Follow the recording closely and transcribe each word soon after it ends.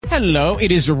Hello,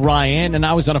 it is Ryan, and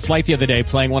I was on a flight the other day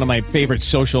playing one of my favorite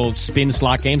social spin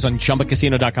slot games on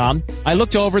ChumbaCasino.com. I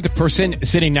looked over at the person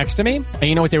sitting next to me, and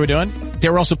you know what they were doing? They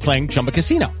were also playing Chumba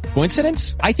Casino.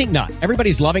 Coincidence? I think not.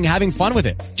 Everybody's loving having fun with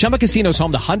it. Chumba Casino is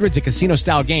home to hundreds of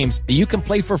casino-style games that you can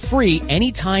play for free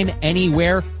anytime,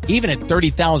 anywhere, even at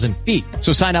 30,000 feet.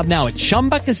 So sign up now at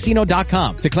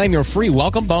ChumbaCasino.com to claim your free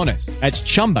welcome bonus. That's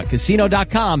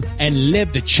ChumbaCasino.com and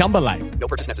live the Chumba life. No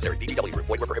purchase necessary. VGW. Void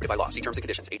where prohibited by law. See terms and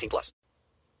conditions. 18+.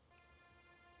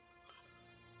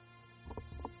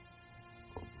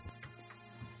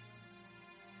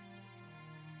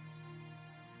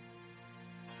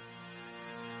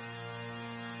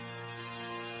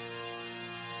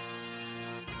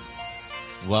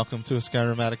 Welcome to a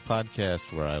Skyrim Addict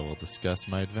podcast, where I will discuss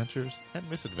my adventures and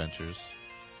misadventures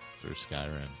through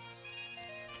Skyrim.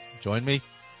 Join me.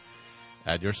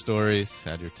 Add your stories.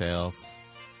 Add your tales.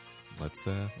 Let's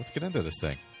get into this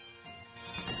thing.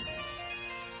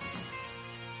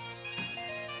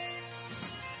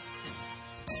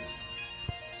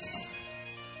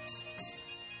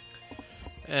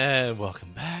 And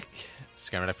welcome back.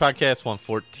 Skyrim Addict podcast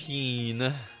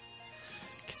 114.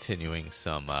 Continuing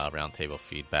some roundtable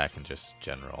feedback and just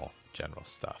general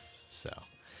stuff. So,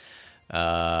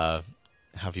 how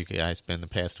have you guys been the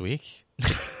past week?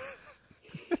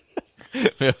 We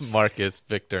have Marcus,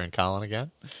 Victor, and Colin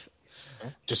again.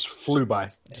 Just flew by.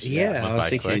 I was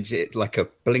thinking it like a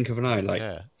blink of an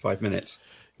eye, 5 minutes.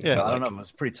 Yeah, I don't know. It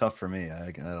was pretty tough for me. I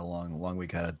had a long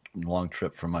week. I had a long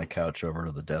trip from my couch over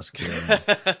to the desk here.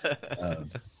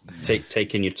 And,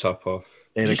 taking your top off.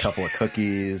 Ate a couple of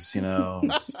cookies, you know.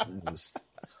 It was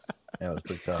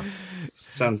pretty tough.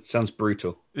 Sounds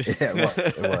brutal. Yeah,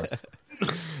 it was.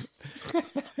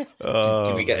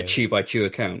 Did we get a chew-by-chew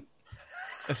account?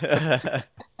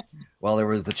 Well, there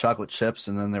was the chocolate chips,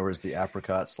 and then there was the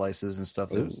apricot slices and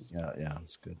stuff. It was,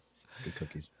 it's good. Good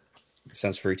cookies.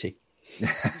 Sounds fruity.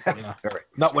 Yeah.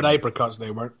 Not with apricots,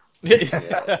 they weren't.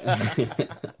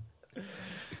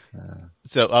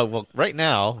 So, right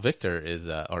now, Victor's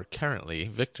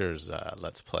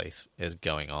Let's Play is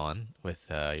going on with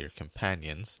your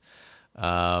companions.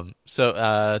 I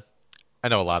know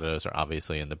a lot of those are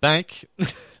obviously in the bank.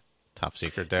 Top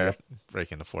secret there,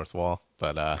 breaking the fourth wall.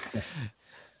 But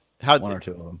one or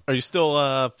two of them. Are you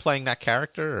still playing that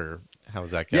character, or how is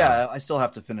that going? Yeah, I still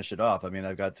have to finish it off. I mean,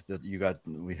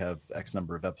 we have X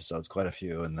number of episodes, quite a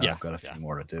few, and then I've got a few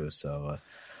more to do. So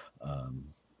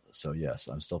yes,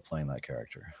 I'm still playing that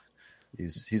character.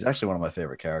 He's actually one of my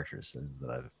favorite characters that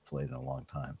I've played in a long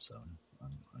time. So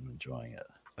I'm enjoying it.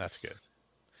 That's good.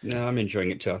 No, I'm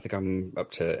enjoying it too. I think I'm up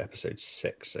to episode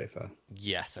 6 so far.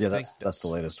 Yes, that's the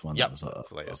latest one. Yep, that was that's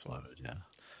the latest uploaded, one.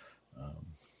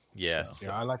 Yeah. Yeah,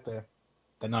 I like the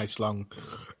nice long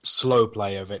slow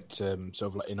play of it. Sort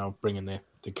of like, bringing the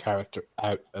character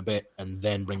out a bit and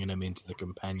then bringing him into the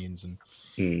companions and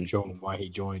showing why he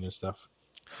joined and stuff.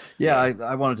 Yeah,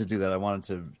 I wanted to do that. I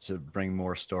wanted to bring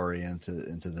more story into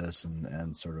this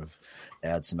and sort of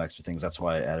add some extra things. That's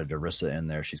why I added Arissa in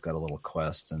there. She's got a little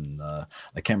quest, and I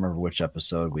can't remember which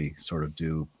episode we sort of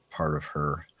do part of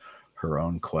her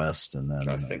own quest, and then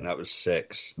I think that was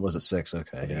 6. Was it 6?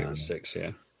 Okay, I think it was 6.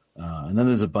 Yeah. And then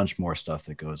there's a bunch more stuff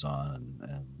that goes on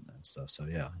and stuff. So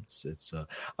yeah, it's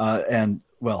and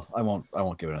well, I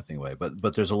won't give anything away,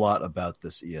 but there's a lot about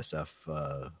this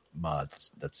ESF mod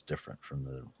that's different from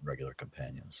the regular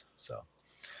companions. So,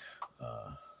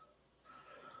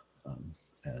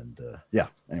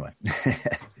 anyway,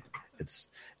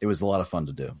 it was a lot of fun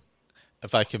to do.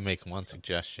 If I could make one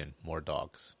suggestion, more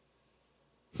dogs.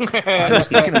 I was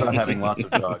thinking about having lots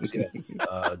of dogs,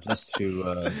 just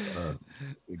to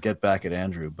get back at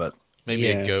Andrew, but maybe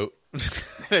a goat,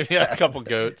 maybe a couple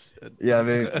goats. Yeah,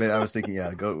 maybe I was thinking,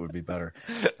 a goat would be better.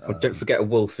 Well, don't forget a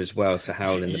wolf as well to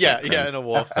howl in the background. Yeah, and a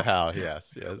wolf to howl.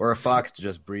 Yes, or a fox to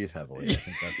just breathe heavily. I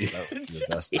think that would be the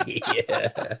best thing.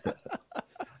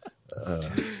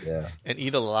 Yeah, and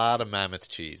eat a lot of mammoth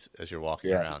cheese as you're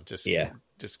walking around. Just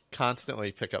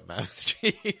constantly pick up mammoth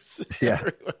cheese.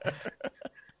 Everywhere.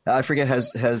 I forget,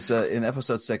 has in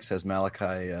episode 6 has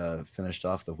Malachi finished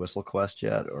off the whistle quest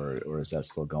yet, or is that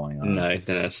still going on? No,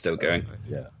 it's still going.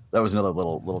 Yeah, that was another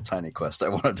little tiny quest I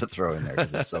wanted to throw in there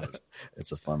because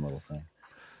it's a fun little thing.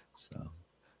 So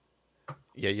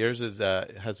yeah, yours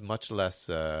has much less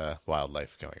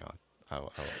wildlife going on. I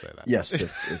will say that. Yes,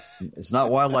 it's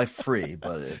not wildlife free,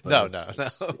 but no.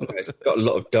 It's got a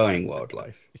lot of dying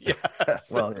wildlife. Yeah.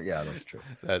 Well, yeah, that's true.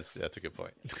 That's a good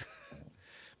point.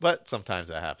 But sometimes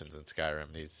that happens in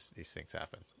Skyrim. These things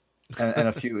happen. And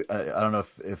a few. I don't know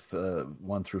if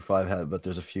 1 through 5 had, but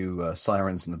there's a few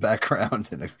sirens in the background.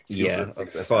 And yeah,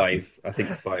 5. I think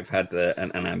 5 had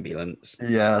an ambulance.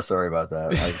 Yeah, sorry about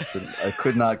that. I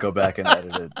could not go back and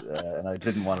edit it, and I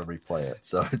didn't want to replay it,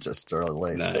 so I just stayed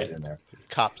in there.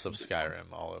 Cops of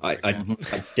Skyrim all over I again.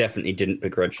 definitely didn't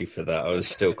begrudge you for that. I was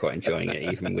still quite enjoying it,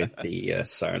 even with the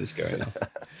sirens going off.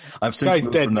 I've since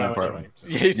moved from that apartment.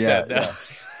 Anyway. He's dead now.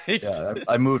 Yeah,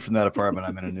 I moved from that apartment.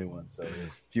 I'm in a new one, so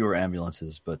there's fewer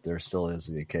ambulances, but there still is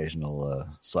the occasional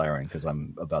siren because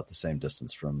I'm about the same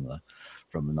distance from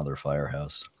another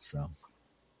firehouse. So,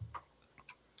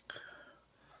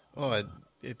 Well,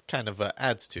 it kind of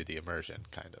adds to the immersion,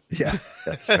 kind of. yeah,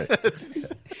 that's right.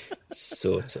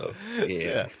 Sort of,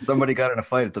 yeah. Somebody got in a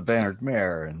fight at the Bannered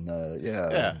Mare, and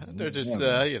Yeah, they're just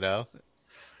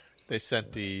they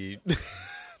sent the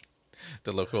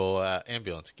the local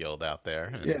ambulance guild out there.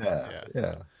 And,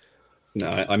 yeah. No,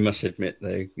 I must admit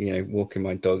though, walking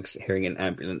my dogs, hearing an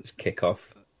ambulance kick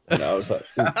off, and I was like,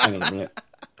 hang on a minute.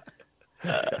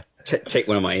 Take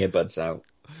one of my earbuds out.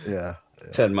 Yeah.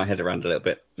 Turn my head around a little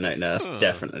bit. No, that's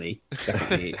definitely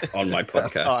on my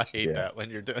podcast. Oh, I hate that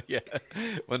when you're doing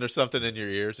when there's something in your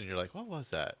ears and you're like, what was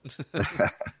that?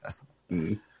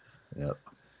 Yep.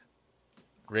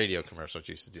 Radio commercials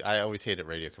used to do. I always hated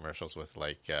radio commercials with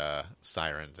like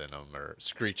sirens in them or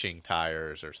screeching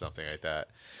tires or something like that.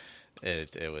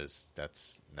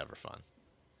 That's never fun.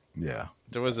 Yeah.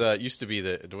 There was a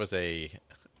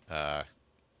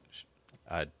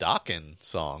Dokken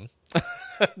song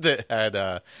that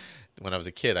had when I was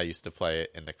a kid, I used to play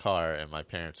it in the car, and my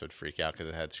parents would freak out because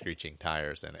it had screeching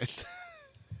tires in it.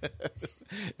 And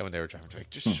when they were driving, like,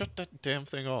 just shut that damn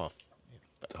thing off.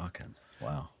 Dokken.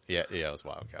 Wow. Yeah, it was a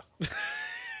while ago.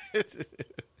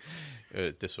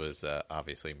 This was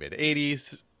obviously mid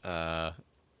 '80s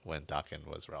when Dokken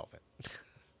was relevant,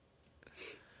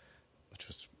 which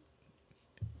was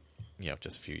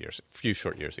just a few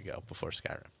short years ago before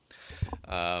Skyrim.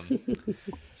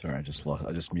 Sorry, I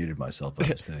just muted myself by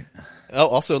mistake. Oh,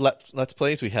 also Let's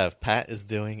Plays. We have Pat is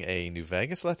doing a New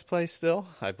Vegas Let's Play still,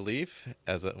 I believe.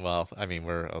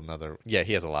 We're another. Yeah,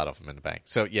 he has a lot of them in the bank.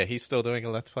 So yeah, he's still doing a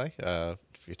Let's Play.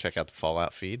 If you check out the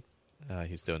Fallout feed,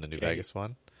 he's doing the New Vegas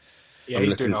one. Yeah, I'm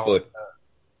he's doing looking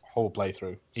a whole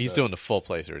playthrough. He's doing the full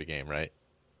playthrough of the game, right?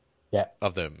 Yeah.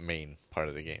 Of the main part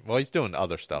of the game. Well, he's doing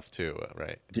other stuff too,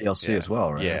 right? DLC as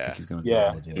well, right? Yeah. I think he's going to do Yeah.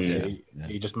 all the DLC.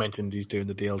 He just mentioned he's doing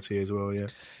the DLC as well, yeah.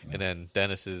 And then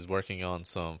Dennis is working on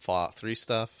some Fallout 3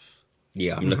 stuff.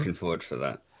 Yeah, I'm looking forward for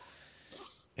that.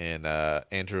 And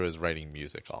Andrew is writing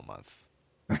music all month,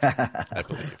 I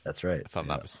believe. That's right. If I'm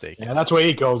not mistaken. Yeah, that's what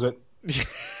he calls it.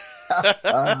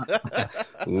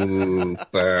 Ooh,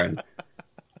 burn.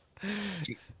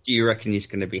 Do you reckon he's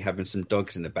going to be having some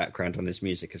dogs in the background on his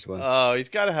music as well? Oh, he's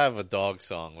got to have a dog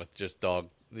song with just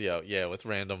with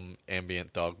random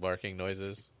ambient dog barking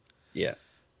noises. Yeah.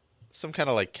 Some kind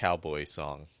of like cowboy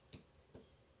song.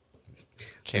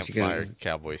 Campfire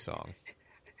cowboy song. Do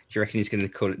you reckon he's going to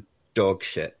call it dog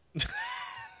shit?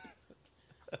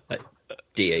 Like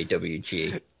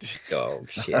DAWG.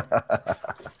 Dog shit.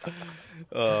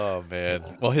 Oh,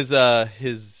 man. Well,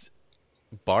 his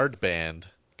Bard band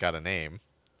got a name.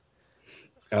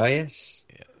 Oh, yes.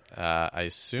 I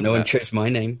assume no one chose my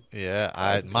name.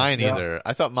 Yeah, mine either.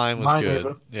 I thought mine was good.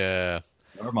 Either. Yeah.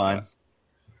 Never mind.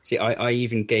 See, I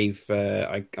even gave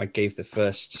I gave the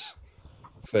first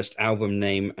album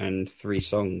name and 3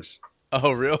 songs.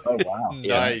 Oh, really? Oh, wow.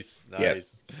 Nice. Yeah.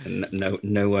 And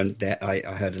no one there. I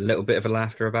heard a little bit of a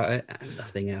laughter about it and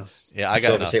nothing else. Yeah, I got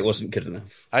so obviously nothing. it wasn't good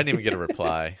enough. I didn't even get a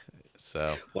reply.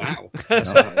 So Wow.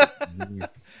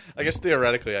 I guess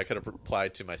theoretically I could have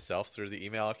replied to myself through the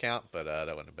email account, but that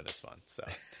wouldn't have been as fun. So,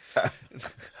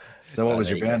 So what was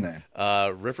your there you band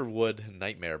name? Riverwood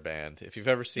Nightmare Band. If you've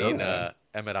ever seen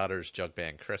Emmett Otter's Jug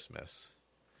Band Christmas,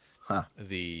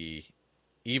 the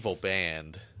evil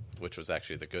band, which was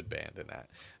actually the good band in that,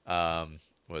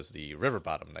 was the River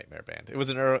Bottom Nightmare Band. It was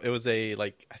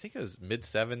I think it was mid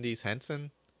 '70s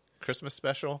Henson Christmas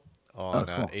special on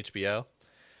HBO.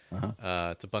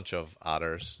 It's a bunch of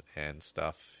otters and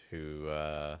stuff who,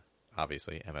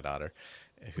 obviously Emmett Otter,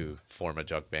 who form a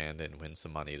jug band and win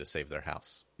some money to save their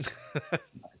house.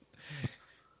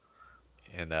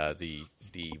 And the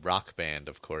rock band,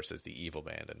 of course, is the evil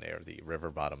band, and they are the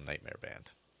River Bottom Nightmare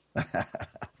Band.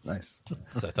 Nice.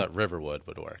 So I thought Riverwood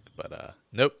would work, but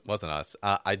nope, wasn't us.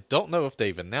 I don't know if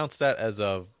they've announced that as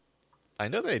of. I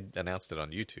know they announced it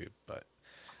on YouTube, but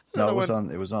No, it was on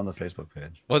the Facebook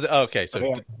page. was it? Oh, okay, so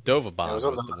Yeah. Dova It Bomb was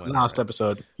was, on the the winner. last right?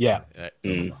 episode. Yeah.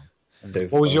 Right.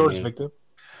 What was yours, Victor?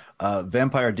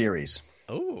 Vampire Dearies.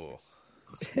 Oh,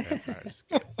 Vampires.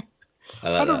 Good. I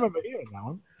I like don't that. remember hearing that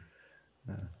one.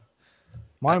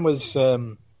 Mine was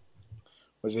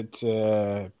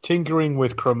it Tinkering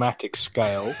with Chromatic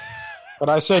Scale? But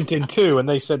I sent in 2, and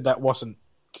they said that wasn't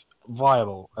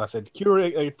viable. I said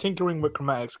Tinkering with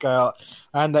Chromatic Scale,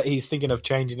 and that he's thinking of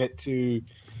changing it to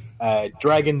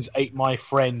Dragons Ate My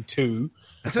Friend 2,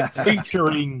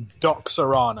 featuring Doc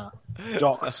Serrana.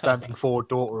 Doc standing for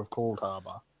Daughter of Cold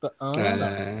Harbor. But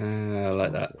I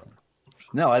like that.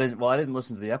 No, I didn't. Well, I didn't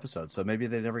listen to the episode, so maybe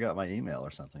they never got my email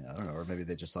or something. I don't know, or maybe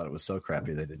they just thought it was so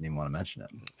crappy they didn't even want to mention it.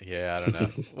 Yeah, I don't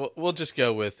know. We'll just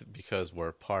go with because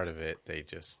we're part of it. They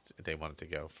wanted to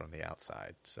go from the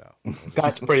outside, so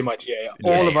that's pretty much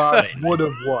all of ours would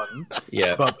have won.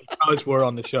 Yeah. But because we're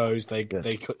on the shows, they had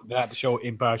to show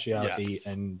impartiality Yes.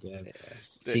 and.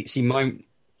 See, mine.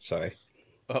 Sorry.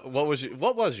 What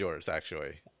was yours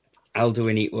actually?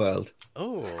 Alduin Eat World.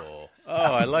 Oh,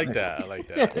 I like that.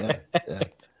 Yeah.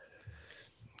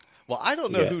 Well, I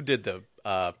don't know Yeah. who did the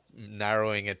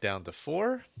narrowing it down to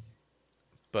 4,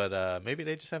 but maybe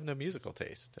they just have no musical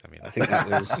taste. I mean, I think that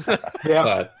was.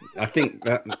 Yeah. I think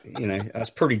that that's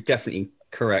probably definitely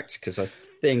correct because I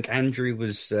think Andrew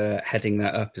was heading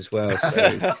that up as well.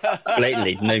 So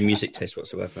blatantly, no music taste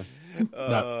whatsoever.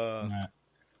 No,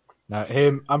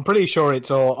 him. I'm pretty sure it's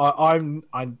all.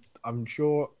 I'm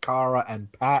sure Cara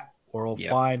and Pat were all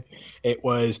fine. It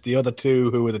was the other 2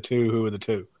 who were the 2 who were the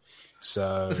 2.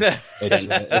 So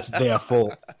it's their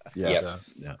fault. Yeah. So.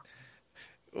 Yeah.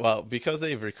 Well, because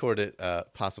they've recorded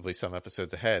possibly some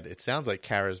episodes ahead, it sounds like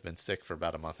Kara's been sick for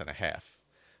about a month and a half.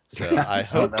 So I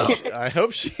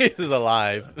hope she is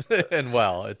alive and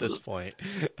well at this point,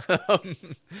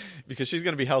 because she's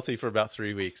going to be healthy for about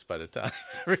 3 weeks by the time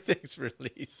everything's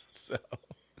released. So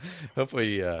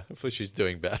hopefully she's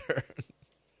doing better.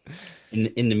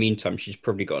 In the meantime, she's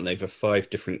probably gotten over 5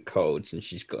 different colds, and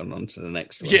she's gone on to the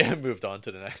next one. Yeah, moved on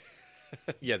to the next.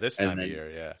 Yeah, this time of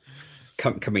year. Yeah,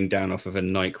 coming down off of a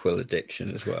NyQuil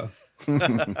addiction as well.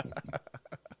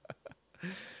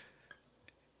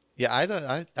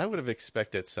 Yeah, I would have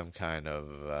expected some kind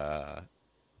of.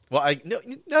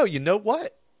 No, you know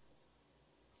what?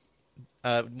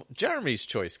 Jeremy's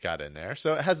choice got in there,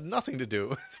 so it has nothing to do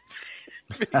with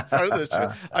being part of the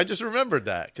show. I just remembered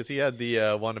that because he had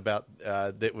the one about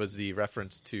that was the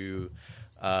reference to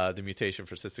the mutation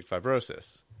for cystic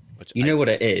fibrosis. Which You know what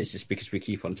it is? It's because we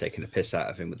keep on taking a piss out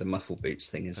of him with the muffle boots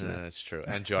thing, isn't it? That's true.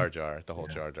 And Jar Jar, the whole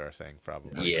Jar Jar thing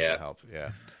probably Yeah. doesn't help.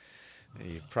 Yeah.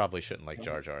 You probably shouldn't like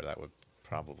Jar Jar. That would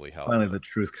probably help. Finally, the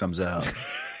truth comes out.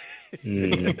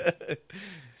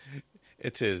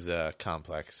 It's his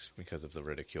complex because of the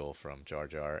ridicule from Jar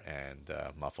Jar and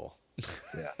Muffle.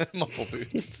 Yeah. Muffle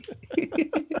boots.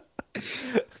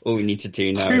 All we need to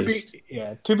do now is...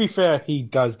 To be fair, he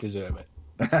does deserve it.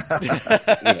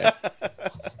 Yeah.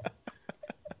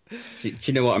 See, do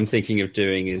you know what I'm thinking of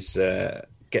doing is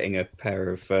getting a pair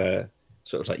of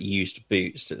sort of like used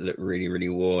boots that look really, really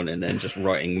worn and then just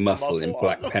writing muffle in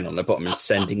black pen on the bottom and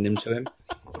sending them to him.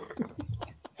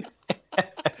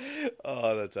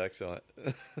 Oh, that's excellent.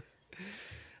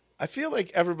 I feel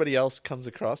like everybody else comes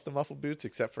across the muffle boots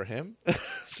except for him.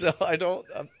 So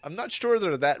I'm not sure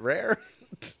they're that rare.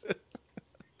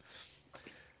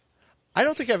 I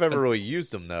don't think I've ever really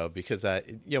used them though, because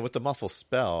with the muffle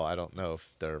spell, I don't know if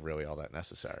they're really all that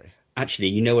necessary. Actually,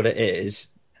 you know what it is?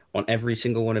 On every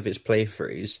single one of his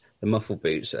playthroughs, the muffle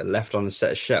boots are left on a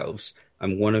set of shelves,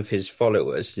 and one of his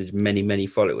followers, his many, many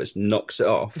followers, knocks it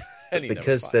off. And he never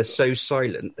because finds they're them. so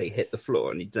silent, they hit the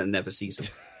floor, and he never sees them.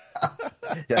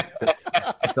 Yeah.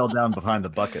 It fell down behind the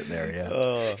bucket there.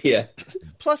 Yeah. Yeah.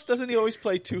 Plus, doesn't he always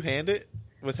play two-handed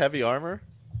with heavy armor?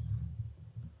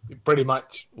 Pretty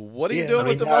much. What are you doing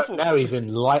with the now, muffle? now he's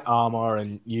in light armor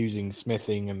and using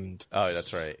smithing and Oh,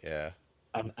 that's right. Yeah.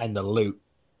 and the loot.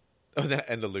 Oh,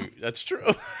 and the loot. That's true.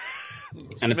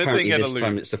 And apparently and a this loot.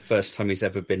 time it's the first time he's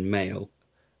ever been male.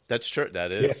 That's true.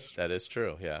 That is Yes. that is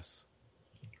true. Yes.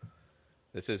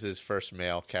 This is his first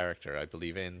male character, I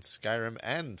believe, in Skyrim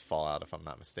and Fallout, if I'm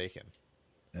not mistaken.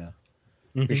 Yeah.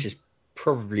 Which is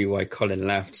probably why Colin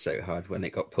laughed so hard when it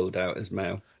got pulled out as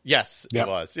male. Yes, Yeah. it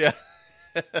was. Yeah.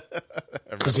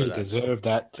 Because he deserved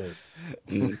that too.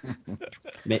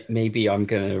 Maybe I'm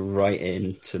going to write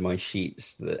into my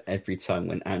sheets that every time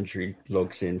when Andrew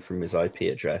logs in from his IP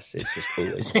address, it just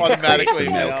always Automatically creates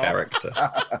a male male. character.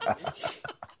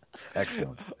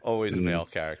 Excellent. Always a male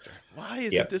character. Why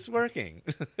isn't Yep. this working?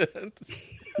 A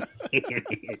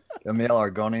male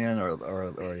Argonian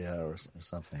or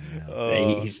something.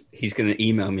 Yeah. He's going to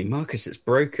email me, Marcus, it's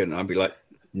broken. I'll be like,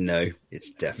 no,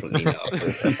 it's definitely not.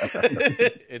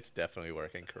 It's definitely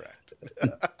working correct.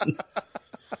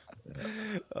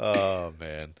 Oh,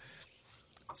 man.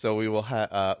 So we will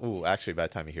have. Actually, by the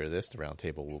time you hear this, the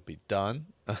roundtable will be done.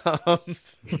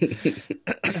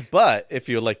 But if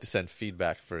you would like to send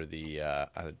feedback for the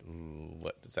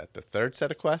what is that? The third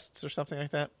set of quests or something like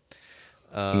that.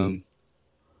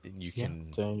 You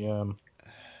can.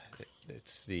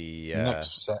 It's the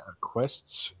next set of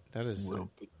quests. That is.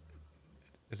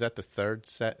 Is that the third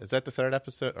set? Is that the third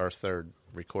episode or third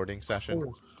recording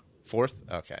session? Fourth?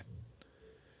 Okay.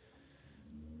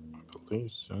 I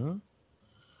believe so.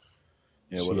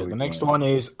 Yeah, So the next one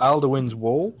is Alduin's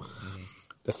Wall,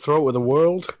 The Throat of the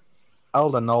World,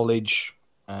 Elder Knowledge,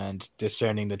 and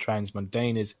Discerning the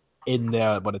Transmundane is in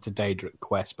there, but it's a Daedric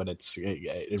quest, but it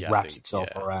wraps itself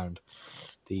around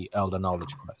the Elder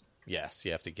Knowledge quest. Yes,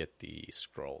 you have to get the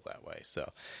scroll that way. So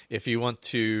if you want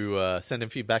to send in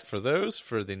feedback for those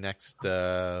for the next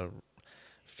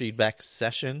feedback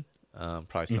session,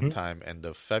 probably sometime end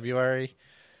of February,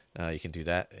 you can do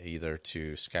that either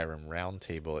to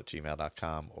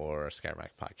skyrimroundtable@gmail.com or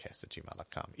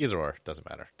askyrimaddictpodcast@gmail.com. Either or, doesn't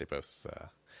matter. They both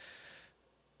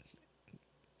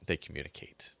they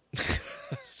communicate.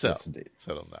 So yes, indeed.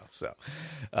 So they'll know. So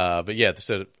but yeah,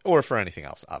 so, or for anything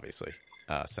else, obviously.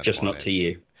 Just not to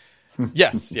you.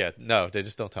 Yes, yeah, no, they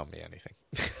just don't tell me anything.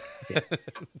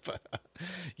 But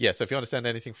yeah, so if you want to send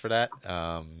anything for that,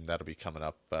 that'll be coming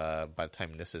up by the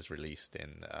time this is released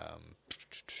in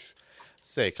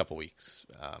say a couple weeks.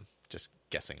 Just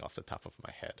guessing off the top of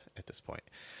my head at this point,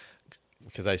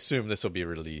 because I assume this will be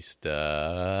released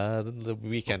the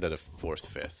weekend of the 4th,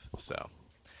 5th. So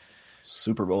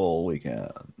Super Bowl weekend.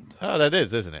 Oh, that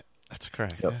is, isn't it? That's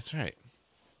correct. Yep. That's right.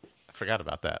 I forgot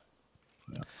about that.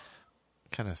 Yeah.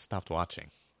 Kind of stopped watching.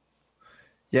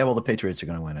 Yeah, well, the Patriots are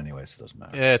going to win anyway, so it doesn't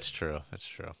matter. Yeah, it's true. It's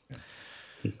true.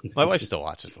 Yeah. My wife still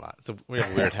watches a lot. We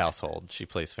have a weird household. She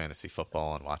plays fantasy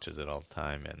football and watches it all the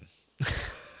time. And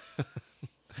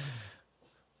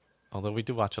although we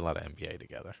do watch a lot of NBA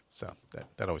together, so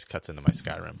that always cuts into my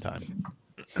Skyrim time.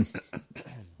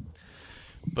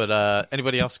 But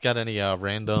anybody else got any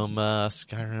random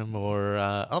Skyrim or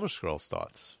Elder Scrolls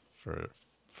thoughts for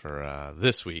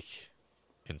this week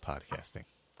in podcasting?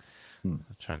 I'm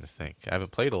trying to think. I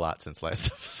haven't played a lot since last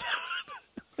episode.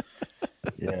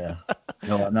 Yeah.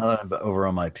 No, now that I'm over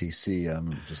on my PC,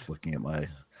 I'm just looking at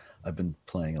I've been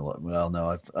playing a lot. Well,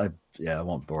 no, I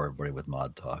won't bore everybody with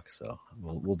Mod Talk, so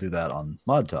we'll do that on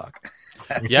Mod Talk.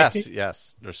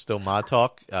 Yes. There's still Mod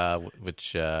Talk,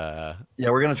 which Kyle's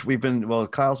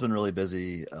been really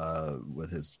busy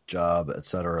with his job,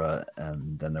 etc.,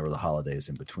 and then there were the holidays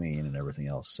in between and everything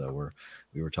else. So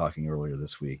we were talking earlier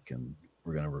this week, and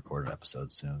we're going to record an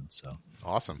episode soon. So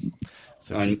awesome.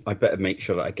 So I better make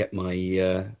sure that I get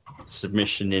my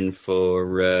submission in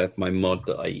for my mod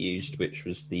that I used, which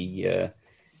was the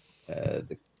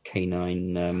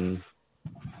canine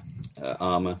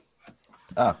armor.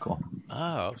 Ah, cool.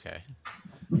 Oh, okay.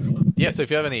 Yeah, so if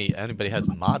you have anybody has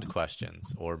mod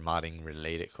questions or modding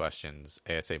related questions,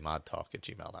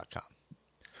 asapodcasting@gmail.com.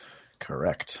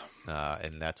 Correct.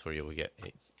 And that's where you'll get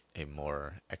a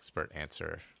more expert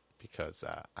answer, because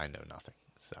I know nothing.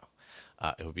 So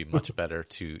it would be much better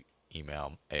to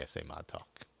email ASAModTalk,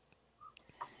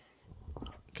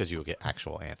 because you will get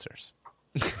actual answers.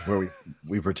 Where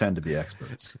we pretend to be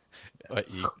experts. But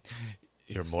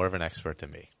you're more of an expert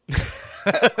than me.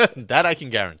 That I can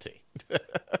guarantee.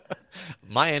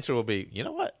 My answer will be, you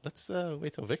know what? Let's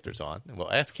wait till Victor's on, and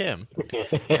we'll ask him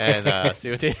and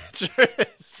see what the answer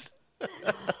is.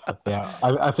 Yeah,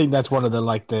 I think that's one of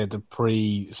the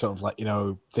pre sort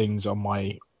of things on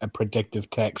my predictive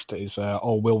text is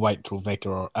we'll wait till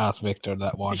Victor or ask Victor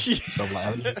that one. So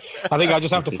I think I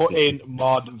just have to put in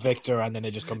mod Victor, and then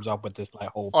it just comes up with this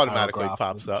whole automatically paragraph.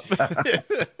 pops up.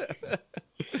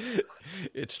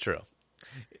 It's true,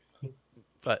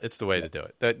 but it's the way to do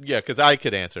it. Because I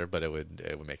could answer, but it would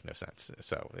make no sense,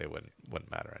 so it wouldn't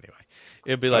matter anyway.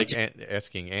 It'd be like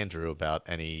asking Andrew about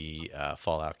any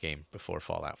Fallout game before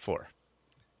Fallout 4.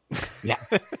 Yeah.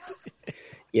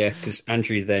 Yeah, because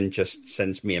Andrew then just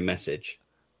sends me a message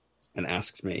and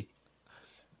asks me.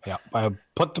 Yeah,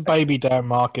 put the baby down,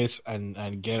 Marcus, and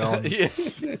get on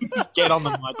get on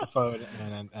the microphone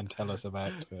and tell us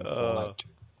about Fallout.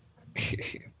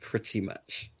 Pretty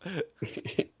much.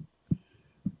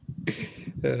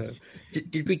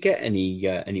 Did we get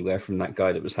anywhere from that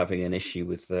guy that was having an issue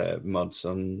with mods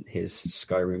on his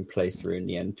Skyrim playthrough in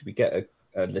the end? Did we get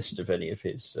a list of any of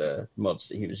his mods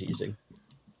that he was using?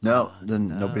 No,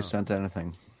 nobody sent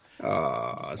anything.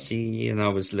 See, and I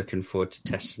was looking forward to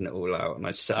testing it all out, and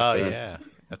I set up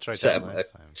that's right. Set up a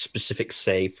specific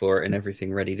save for it and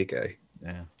everything ready to go.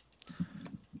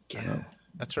 Yeah.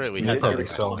 That's right. We Yeah, had they that. were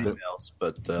emails,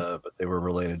 but they were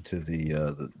related to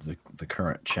the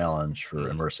current challenge for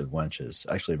immersive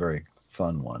wenches. Actually, a very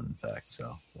fun one, in fact.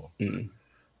 So,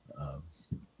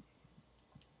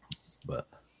 but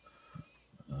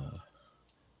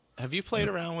have you played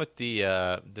around with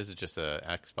the? This is just a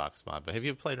Xbox mod, but have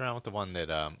you played around with the one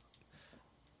that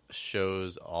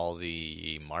shows all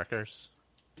the markers?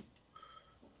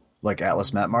 like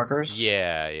Atlas map markers?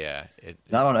 Yeah.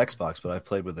 Not on Xbox, but I've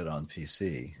played with it on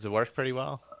PC. Does it work pretty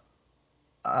well?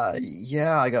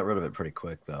 Yeah, I got rid of it pretty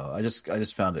quick though. I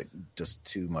just found it just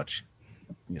too much,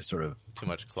 sort of Too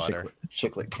much clutter.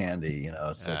 Chiclet candy.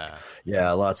 It's like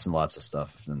lots and lots of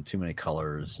stuff, and too many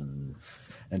colors, and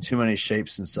too many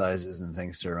shapes and sizes and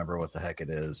things to remember what the heck it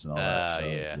is and all that. So,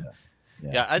 yeah.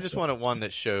 I just wanted one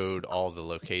that showed all the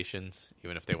locations,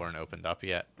 even if they weren't opened up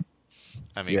yet.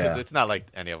 I mean, 'cause it's not like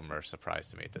any of them are a surprise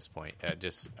to me at this point. I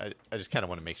just kind of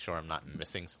want to make sure I'm not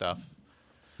missing stuff,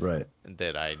 right?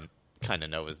 That I kind of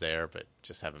know is there, but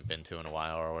just haven't been to in a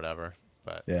while or whatever.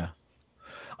 But yeah,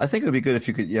 I think it would be good if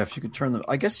you could turn them.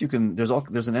 I guess you can. There's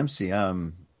an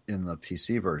MCM in the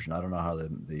PC version. I don't know how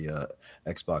the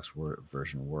Xbox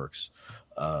version works.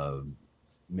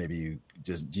 Maybe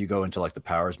do you go into like the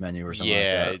powers menu or something?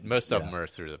 Yeah, like that? Most of them are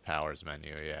through the powers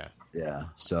menu. Yeah.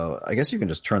 So I guess you can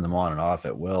just turn them on and off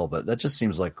at will, but that just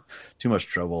seems like too much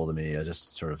trouble to me. I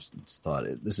just sort of thought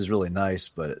this is really nice,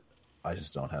 but I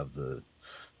just don't have the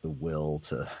will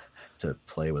to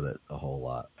play with it a whole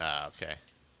lot. Okay.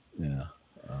 Yeah.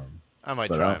 I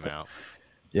might try them out.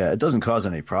 Yeah, it doesn't cause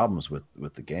any problems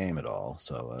with the game at all.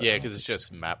 So yeah, because it's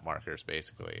just map markers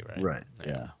basically, right? Right.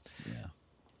 Yeah.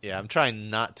 Yeah, I'm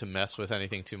trying not to mess with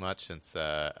anything too much since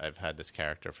I've had this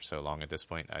character for so long at this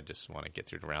point. I just want to get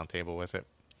through the Roundtable with it.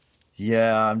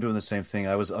 Yeah, I'm doing the same thing.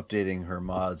 I was updating her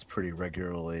mods pretty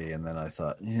regularly, and then I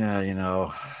thought,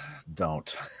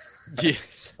 don't.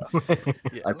 Yes.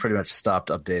 I pretty much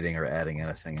stopped updating or adding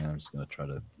anything, and I'm just going to try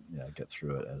to get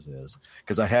through it as is.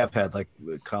 Because I have had, like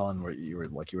Colin, where you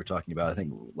were talking about, I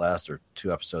think last or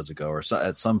 2 episodes ago, or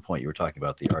at some point you were talking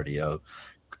about the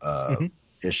RDO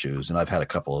issues, and I've had a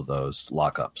couple of those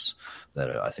lockups that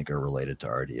I think are related to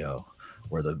RDO,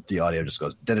 where the audio just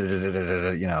goes and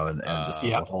just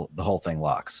the whole thing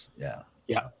locks. Yeah.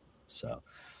 So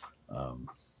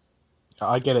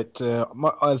I get it.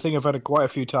 I think I've had it quite a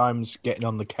few times getting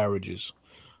on the carriages.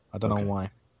 I don't know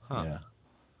why. Huh.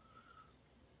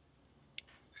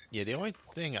 Yeah, the only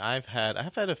thing I've had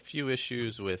a few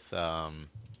issues with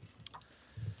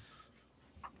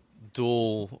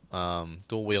dual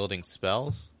wielding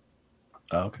spells.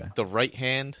 Oh, okay. The right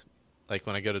hand, like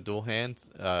when I go to dual hands,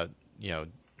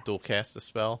 dual cast the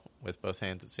spell with both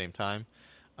hands at the same time.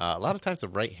 A lot of times the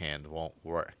right hand won't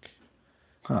work.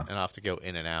 And I'll have to go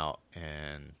in and out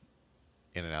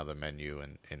of the menu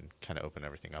and kind of open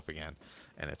everything up again,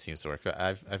 and it seems to work. But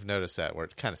I've noticed that where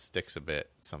it kind of sticks a bit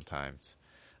sometimes,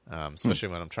 especially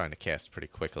when I'm trying to cast pretty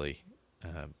quickly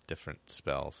different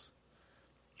spells.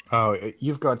 Oh,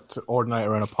 you've got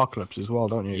Ordinator and Apocalypse as well,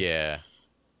 don't you? Yeah.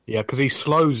 Yeah, because he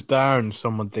slows down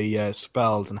some of the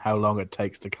spells and how long it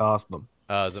takes to cast them.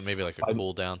 Is it maybe like a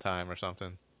cooldown time or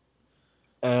something?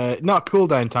 Not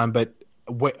cooldown time, but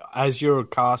as you're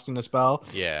casting a spell,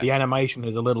 the animation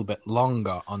is a little bit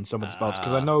longer on some of the spells.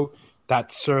 Because I know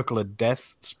that Circle of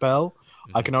Death spell,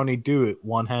 I can only do it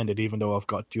one-handed, even though I've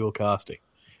got dual casting.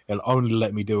 It'll only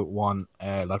let me do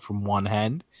it from one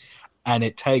hand, and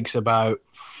it takes about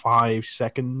 5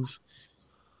 seconds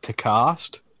to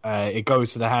cast. It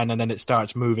goes to the hand, and then it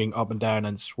starts moving up and down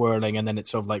and swirling, and then it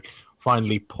sort of like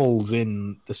finally pulls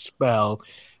in the spell,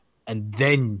 and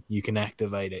then you can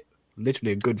activate it.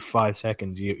 Literally a good 5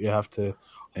 seconds. You have to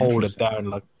hold it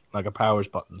down like a powers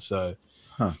button. So,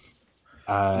 in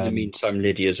the meantime,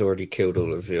 Lydia's already killed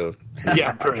all of your.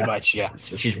 Yeah, pretty much. Yeah,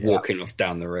 she's walking off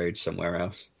down the road somewhere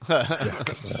else.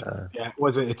 It's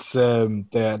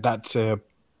that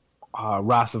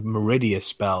Wrath of Meridia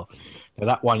spell. Now,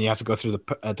 that one you have to go through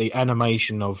the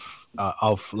animation of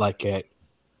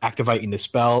activating the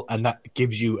spell, and that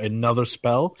gives you another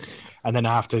spell, and then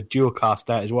I have to dual cast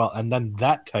that as well, and then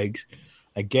that takes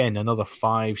again another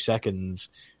 5 seconds,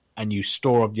 and you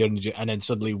store up the energy, and then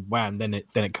suddenly wham, then it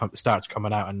starts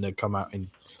coming out, and they come out in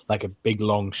like a big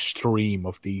long stream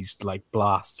of these like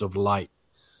blasts of light.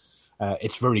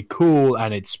 It's very cool,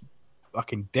 and it's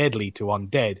fucking deadly to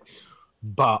undead,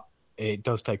 but it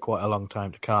does take quite a long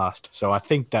time to cast. So I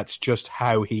think that's just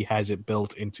how he has it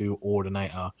built into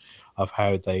Ordinator, of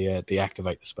how they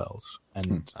activate the spells.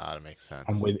 And that makes sense.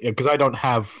 And because I don't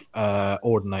have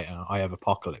Ordinator, I have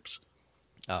Apocalypse.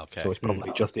 Okay. So it's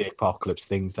probably just the apocalypse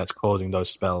things that's causing those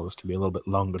spells to be a little bit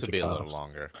longer to To be a cast. little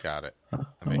longer. Got it. I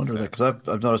wonder that because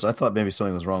I've noticed. I thought maybe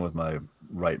something was wrong with my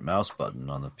right mouse button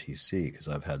on the PC because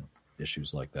I've had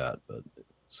issues like that. But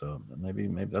so maybe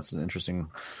that's an interesting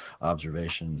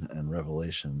observation and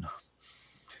revelation.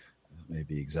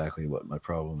 Maybe exactly what my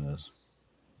problem is.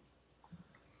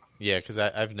 Yeah, because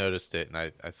I've noticed it, and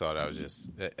I thought I was just,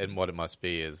 and what it must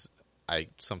be is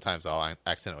sometimes I'll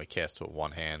accidentally cast with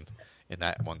one hand, and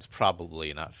that one's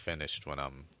probably not finished when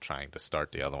I'm trying to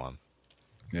start the other one.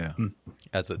 Yeah,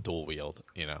 as a dual wield,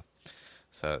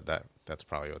 So that's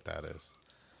probably what that is.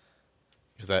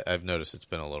 Because I've noticed it's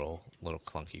been a little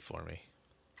clunky for me.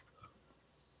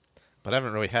 But I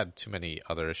haven't really had too many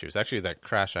other issues. Actually, that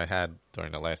crash I had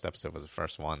during the last episode was the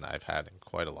first one I've had in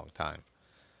quite a long time.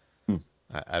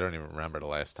 I don't even remember the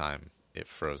last time it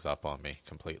froze up on me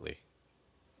completely.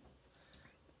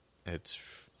 It's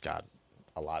got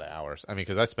a lot of hours. I mean,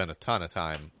 because I spent a ton of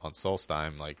time on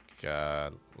Solstheim, like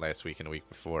last week and the week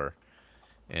before,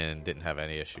 and didn't have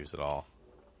any issues at all.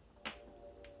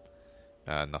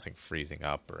 Nothing freezing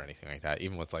up or anything like that.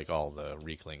 Even with like all the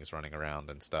Reeklings running around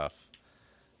and stuff,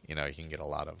 you can get a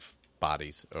lot of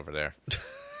bodies over there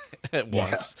at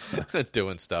once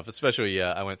doing stuff. Especially,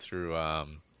 I went through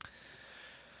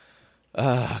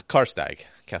Castle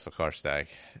Karstag,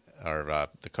 or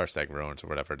the Karstag Ruins, or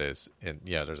whatever it is. And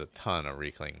there's a ton of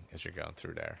Reekling as you're going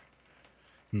through there.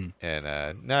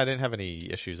 And no, I didn't have any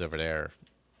issues over there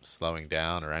slowing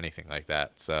down or anything like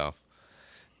that. So,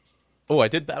 I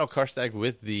did battle Karstag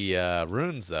with the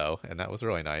runes though, and that was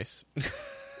really nice.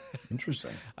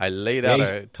 Interesting. I laid out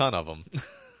a ton of them.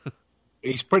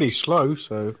 He's pretty slow,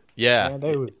 so yeah,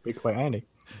 they would be quite handy.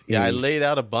 Yeah, I laid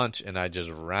out a bunch, and I just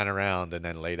ran around, and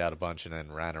then laid out a bunch, and then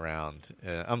ran around.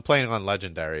 I'm playing on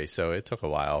Legendary, so it took a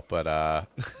while, but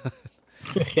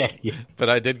but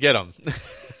I did get him.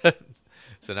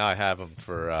 So now I have him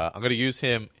for. I'm going to use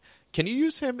him. Can you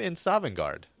use him in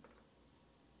Sovngarde?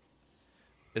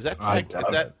 Is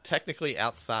that technically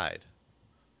outside?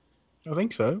 I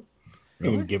think so.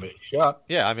 Really? You can give it a shot.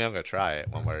 Yeah, I mean, I'm going to try it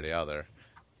one way or the other.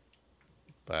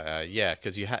 But yeah,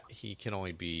 because he can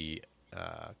only be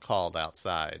called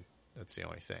outside. That's the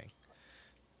only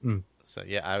thing. So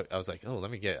yeah, I was like, let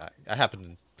me get. I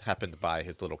happened to buy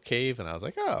his little cave, and I was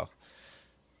like,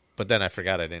 But then I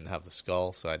forgot I didn't have the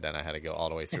skull, so then I had to go all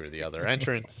the way through the other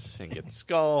entrance and get the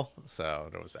skull. So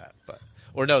there was that.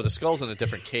 The skull's in a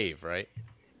different cave, right?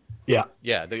 Yeah.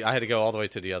 Yeah, I had to go all the way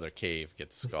to the other cave, get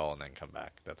the skull, and then come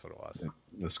back. That's what it was.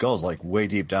 The skull's like way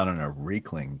deep down in a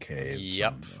Reekling cave.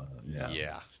 Yep.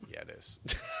 Yeah, it is.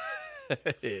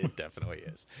 It definitely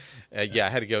is. Yeah, I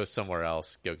had to go somewhere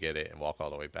else, go get it, and walk all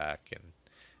the way back,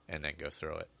 and then go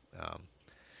through it.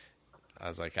 I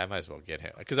was like, I might as well get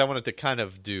him because I wanted to kind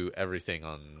of do everything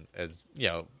on as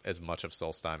much of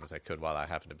Solstheim as I could while I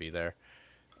happened to be there,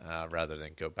 rather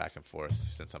than go back and forth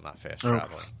since I'm not fast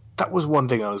traveling. That was one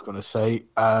thing I was going to say.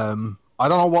 I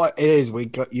don't know what it is. We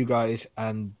got you guys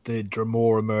and the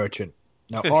Dremora merchant.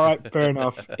 Now, all right, fair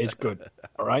enough. It's good.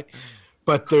 All right,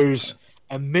 but there's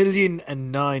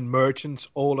 1,000,009 merchants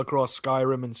all across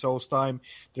Skyrim and Solstheim.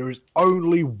 There is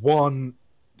only one.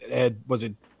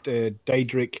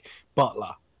 Daedric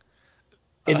butler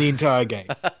in the entire game.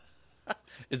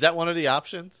 Is that one of the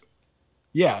options?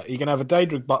 Yeah, you can have a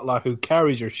Daedric butler who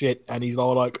carries your shit, and he's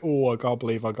all like, I can't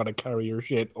believe I got to carry your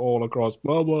shit all across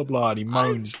blah, blah, blah, and he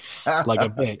moans like a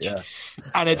bitch. Yeah.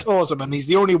 And it's awesome, and he's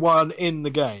the only one in the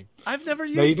game. I've never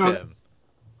used him.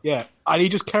 Yeah, and he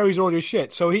just carries all your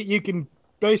shit, so you can...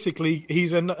 Basically,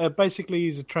 he's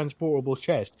a transportable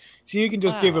chest. So you can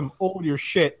just give him all your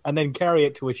shit and then carry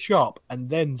it to a shop and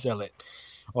then sell it.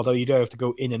 Although you do have to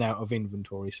go in and out of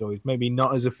inventory, so it's maybe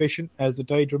not as efficient as the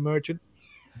Daedra merchant.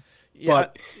 Yeah,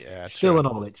 but still, in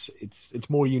all, it's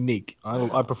more unique.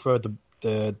 I prefer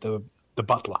the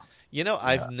butler.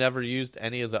 I've never used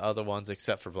any of the other ones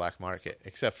except for Black Market,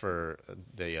 except for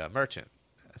the merchant.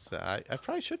 So I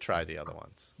probably should try the other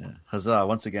ones. Yeah. Huzzah.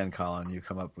 Once again, Colin, you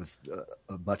come up with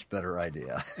a much better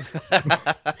idea.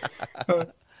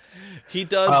 He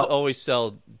does always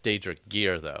sell Daedric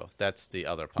gear, though. That's the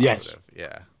other positive. Yes.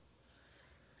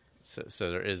 Yeah.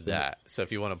 So there is that. So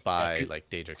if you want to buy like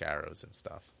Daedric arrows and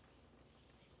stuff.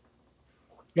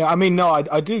 Yeah, I mean, no,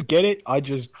 I do get it. I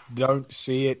just don't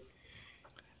see it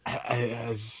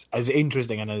as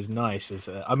interesting and as nice as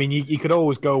I mean you could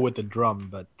always go with the drum,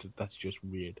 but that's just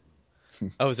weird.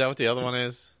 Oh, is that what the other one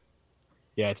is?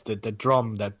 Yeah, it's the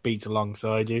drum that beats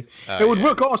alongside you. It would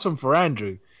work awesome for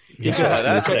Andrew. Yeah,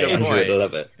 that's a good point. I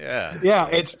love it. Yeah,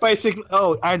 it's basically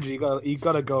Andrew, you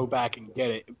gotta go back and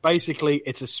get it. Basically,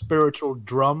 it's a spiritual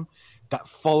drum that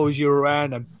follows you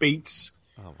around and beats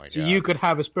Oh my god! So you could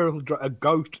have a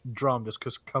ghost drum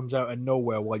just comes out of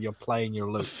nowhere while you're playing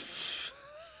your lute.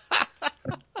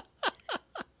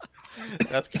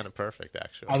 That's kind of perfect,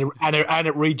 actually. And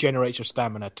it regenerates your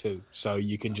stamina too, so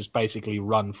you can just basically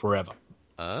run forever.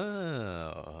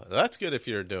 Oh, that's good if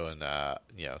you're doing,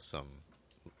 some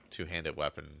two-handed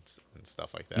weapons and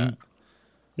stuff like that.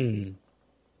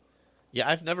 Yeah,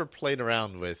 I've never played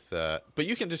around with, but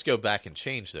you can just go back and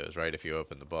change those, right? If you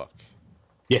open the book.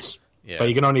 Yes, yeah, but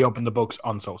you can only open the books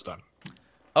on Soulstone.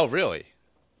 Oh, really?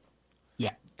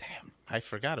 Yeah. Damn, I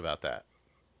forgot about that.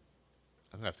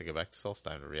 I'm gonna have to go back to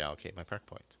Soulstone to reallocate my perk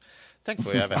points.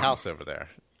 Thankfully, I have a house over there.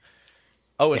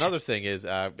 Oh, another thing is,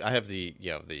 I have the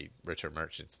richer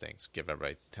merchants things. Give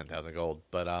everybody 10,000 gold,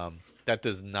 but that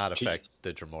does not affect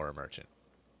the Dremora merchant.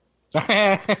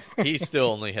 He still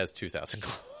only has 2,000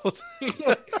 gold.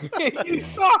 You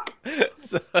suck.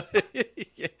 So,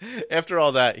 after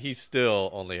all that, he still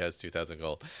only has 2,000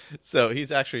 gold. So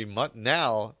he's actually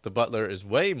now the butler is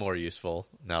way more useful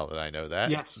now that I know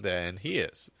that than he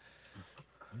is.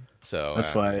 So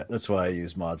that's why I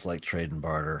use mods like trade and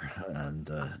barter and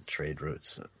trade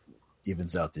routes. It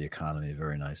evens out the economy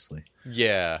very nicely.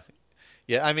 Yeah.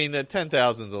 I mean, the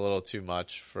 10,000 is a little too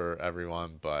much for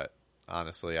everyone, but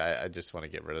honestly, I just want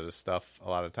to get rid of this stuff a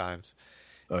lot of times.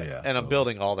 Oh yeah, and totally. I'm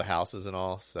building all the houses and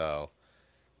all, so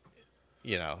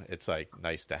it's like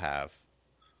nice to have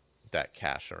that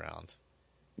cash around.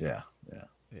 Yeah.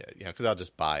 Because I'll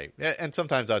just buy, and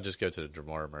sometimes I'll just go to the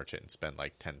Dremora merchant and spend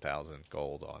like 10,000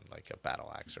 gold on like a battle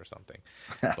axe or something.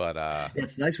 But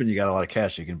it's nice when you got a lot of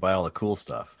cash; you can buy all the cool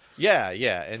stuff. Yeah,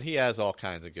 and he has all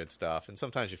kinds of good stuff, and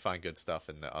sometimes you find good stuff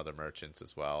in the other merchants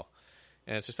as well.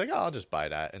 And it's just like, I'll just buy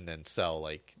that and then sell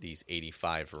like these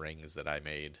 85 rings that I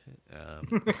made,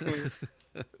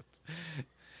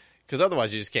 because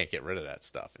otherwise you just can't get rid of that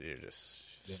stuff. You're just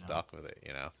stuck with it,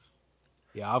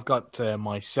 Yeah, I've got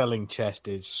my selling chest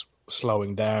is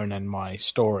slowing down, and my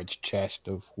storage chest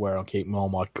of where I'm keeping all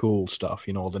my cool stuff,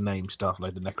 all the name stuff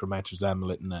like the Necromancer's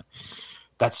Amulet and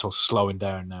that's all slowing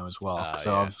down now as well.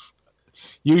 So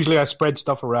usually I spread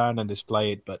stuff around and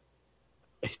display it, but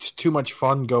it's too much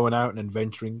fun going out and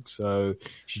adventuring. So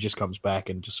she just comes back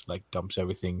and just like dumps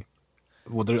everything.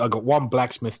 Well, I got one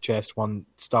blacksmith chest, one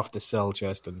stuff to sell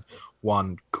chest, and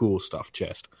one cool stuff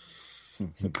chest.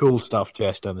 The cool stuff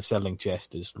chest and the selling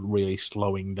chest is really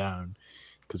slowing down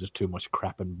because there's too much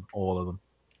crap in all of them.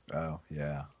 Oh,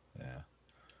 yeah.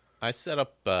 I set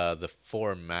up the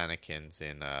 4 mannequins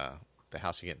in the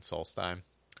house you get in Solstheim.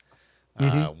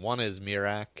 One is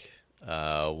Mirak.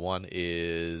 One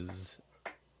is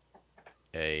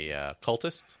a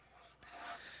cultist.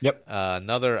 Yep.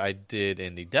 Another I did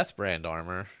in the Deathbrand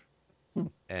armor.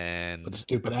 And with the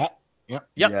stupid hat.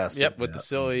 Yep. With the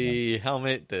silly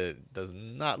helmet that does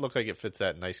not look like it fits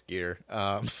that nice gear.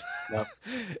 Nope. Not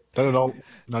at all.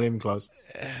 Not even close.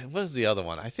 What was the other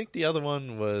one? I think the other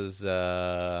one was. Did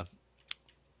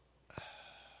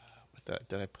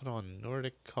I put on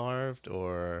Nordic carved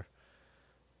or?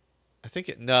 I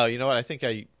think no. You know what? I think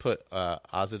I put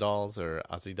Azidals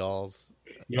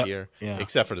gear,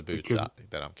 except for the boots that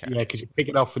I'm carrying. Yeah, because you pick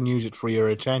it off and use it for your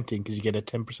enchanting because you get a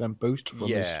 10% boost from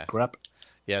this crap.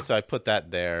 Yeah, so I put that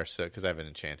there, because I have an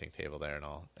enchanting table there and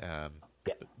all.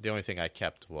 But the only thing I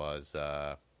kept was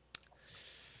the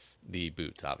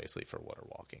boots, obviously, for water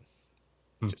walking,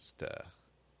 just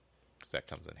because that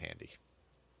comes in handy.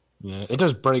 Yeah, it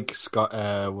does break.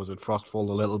 Was it Frostfall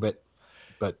a little bit?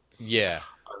 But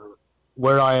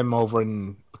where I am over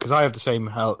in, because I have the same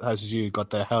house as you,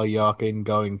 got the Hell Yarkin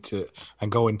going to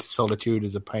Solitude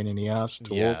is a pain in the ass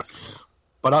to walk.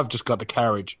 But I've just got the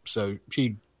carriage, so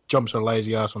she jumps her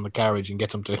lazy ass on the carriage and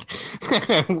gets him to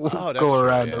go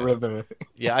around the river.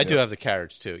 Yeah, I do have the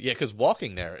carriage too. Yeah, because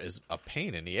walking there is a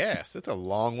pain in the ass. It's a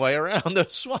long way around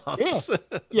those swamps. Yeah.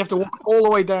 You have to walk all the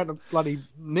way down to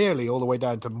nearly all the way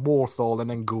down to Morthal and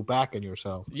then go back on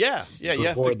yourself. Yeah. You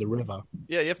have to avoid the river.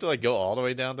 Yeah, you have to go all the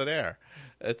way down to there.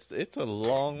 It's a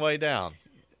long way down.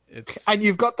 And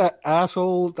you've got that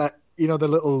asshole that. The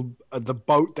little the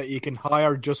boat that you can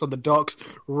hire just on the docks,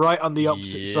 right on the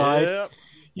opposite side.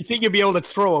 You think you'd be able to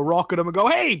throw a rock at him and go,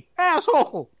 "Hey,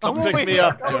 asshole, come pick me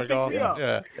up, Jorgal."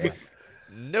 Yeah.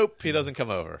 Nope, he doesn't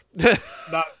come over.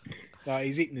 No,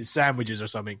 he's eating his sandwiches or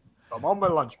something. I'm on my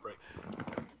lunch break.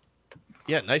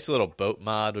 Yeah, nice little boat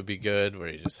mod would be good, where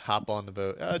you just hop on the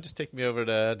boat. Just take me over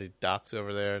to the docks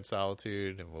over there in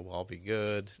Solitude, and we'll all be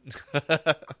good.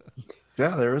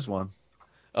 Yeah, there is one.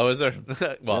 Oh, is there?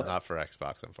 Well, not for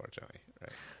Xbox, unfortunately.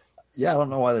 Right. Yeah, I don't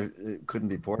know why it couldn't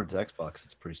be ported to Xbox.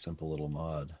 It's a pretty simple little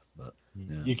mod, but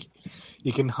you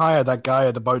can hire that guy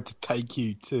at the boat to take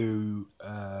you to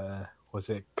was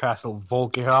it Castle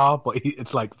Volkihar? But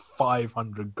it's like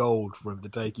 500 gold for him to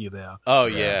take you there. Oh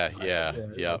yeah.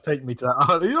 Take me to that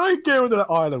island. I ain't going to that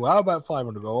island. Well, how about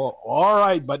 500 gold? All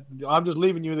right, but I'm just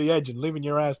leaving you at the edge and leaving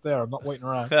your ass there. I'm not waiting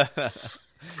around.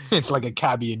 It's like a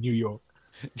cabbie in New York.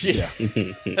 Yeah.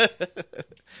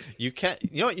 You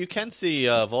can see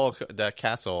that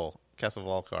Castle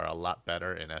Volkar a lot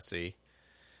better in SE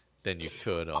than you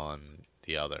could on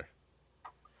the other.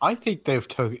 I think they've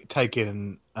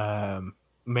taken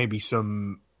maybe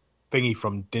some thingy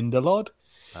from Dindalod.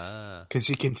 Because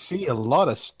you can see a lot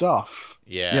of stuff.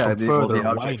 Yeah, the object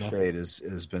away trade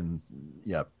has been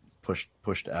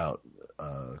pushed out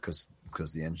because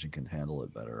the engine can handle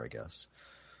it better, I guess.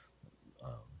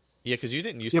 Yeah, because you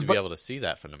didn't used to be able to see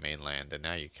that from the mainland, and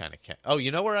now you kind of can. Oh,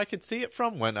 you know where I could see it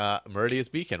from? When Meridia's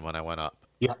Beacon, when I went up.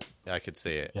 Yeah, I could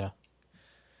see it. Yeah,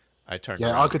 I turned.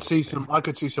 Yeah, I could see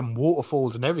some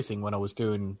waterfalls and everything when I was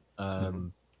doing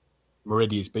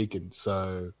Meridia's Beacon.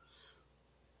 So,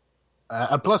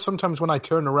 plus sometimes when I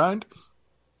turn around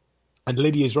and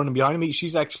Lydia's running behind me,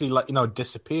 she's actually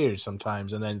disappears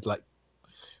sometimes, and then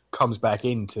comes back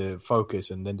into focus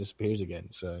and then disappears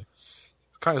again. So.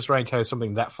 Kind of strange how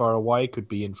something that far away could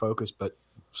be in focus, but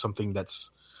something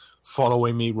that's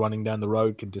following me running down the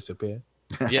road can disappear.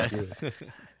 Yeah.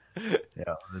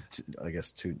 Yeah, I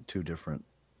guess two different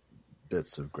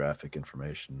bits of graphic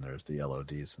information. There's the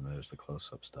LODs and there's the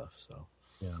close-up stuff. So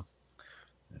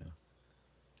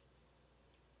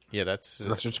yeah, let's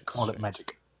just call it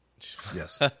magic.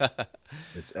 Yes,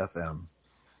 it's FM.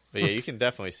 But yeah, you can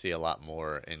definitely see a lot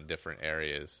more in different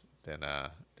areas than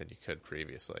you could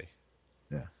previously.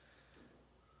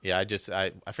 Yeah, I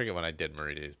forget when I did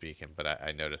Meridia's Beacon, but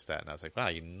I noticed that, and I was like, wow,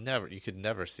 you could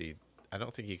never see. I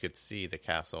don't think you could see the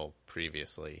castle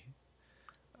previously,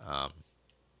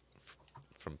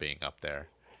 from being up there,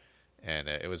 and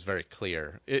it was very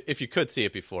clear. If you could see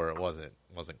it before, it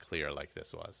wasn't clear like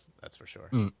this was. That's for sure.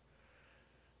 And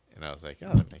I was like,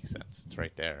 oh, that makes sense. It's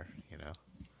right there.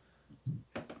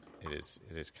 It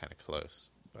is kind of close,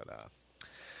 but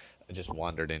I just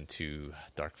wandered into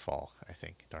Darkfall. I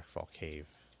think Darkfall Cave.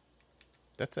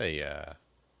 That's isn't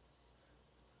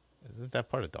that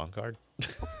part of Dawnguard?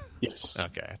 Yes.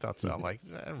 Okay, I thought so. I'm like,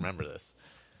 I remember this.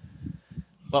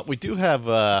 But we do have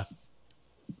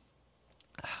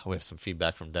some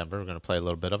feedback from Denver. We're going to play a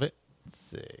little bit of it. Let's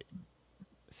see.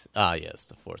 Yes,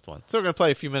 the fourth one. So we're going to play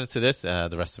a few minutes of this.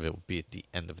 The rest of it will be at the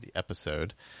end of the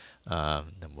episode.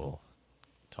 Then we'll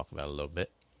talk about it a little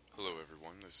bit. Hello,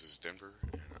 everyone. This is Denver,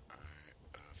 and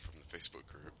from the Facebook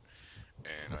group.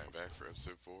 And I'm back for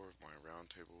episode 4 of my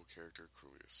Roundtable character,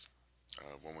 Crulius.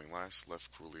 When we last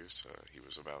left Crulius, he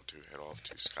was about to head off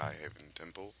to Skyhaven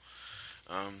Temple.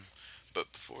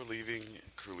 But before leaving,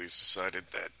 Crulius decided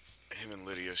that him and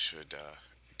Lydia should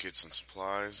get some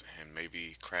supplies and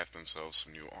maybe craft themselves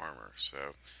some new armor.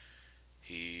 So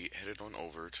he headed on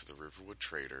over to the Riverwood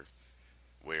Trader,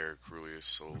 where Crulius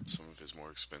sold some of his more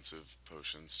expensive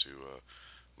potions to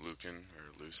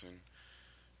Lucin.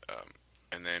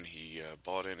 And then he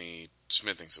bought any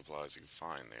smithing supplies he could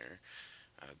find there.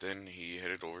 Then he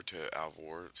headed over to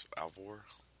Alvar.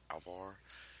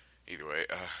 Either way,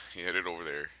 he headed over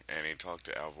there and he talked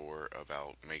to Alvor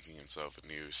about making himself a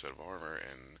new set of armor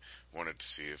and wanted to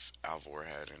see if Alvor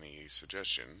had any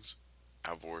suggestions.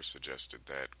 Alvor suggested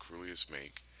that Crulius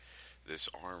make this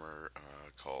armor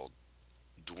called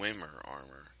Dwemer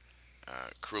armor.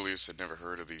 Crulius had never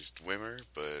heard of these Dwemer,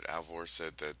 but Alvor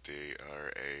said that they are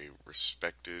a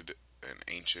respected and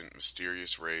ancient,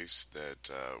 mysterious race that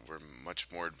were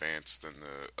much more advanced than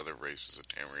the other races of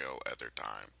Tamriel at their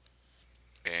time.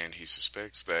 And he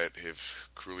suspects that if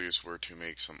Crulius were to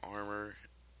make some armor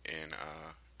in,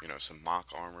 some mock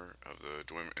armor of the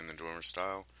Dwemer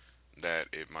style, that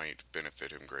it might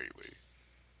benefit him greatly.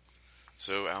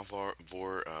 So Alvor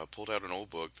pulled out an old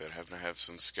book that happened to have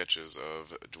some sketches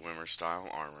of Dwemer-style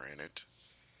armor in it.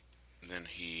 Then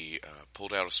he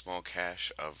pulled out a small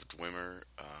cache of Dwemer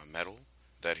metal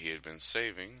that he had been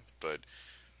saving, but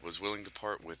was willing to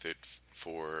part with it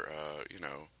for,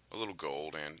 a little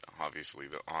gold and obviously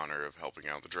the honor of helping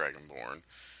out the Dragonborn,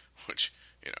 which,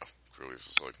 Crulius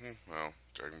was like,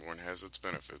 Dragonborn has its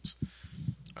benefits.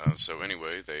 So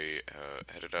anyway, they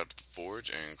headed out to the forge,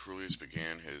 and Crulius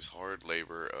began his hard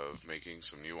labor of making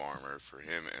some new armor for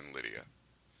him and Lydia.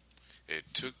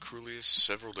 It took Crulius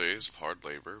several days of hard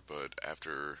labor, but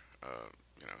after,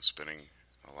 spending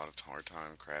a lot of hard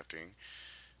time crafting,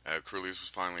 Crulius was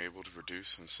finally able to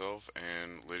produce himself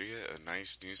and Lydia a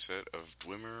nice new set of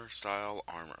Dwemer-style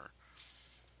armor.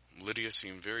 Lydia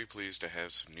seemed very pleased to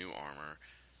have some new armor,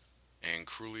 and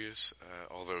Crulius,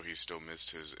 although he still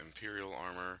missed his Imperial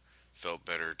armor, felt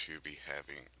better to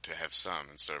have some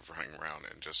instead of running around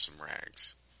in just some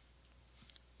rags.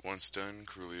 Once done,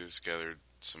 Crulius gathered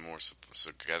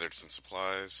gathered some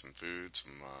supplies, some food,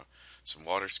 some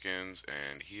water skins,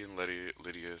 and he and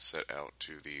Lydia set out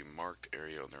to the marked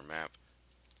area on their map,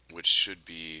 which should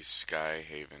be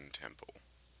Skyhaven Temple.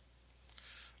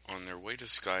 On their way to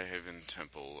Skyhaven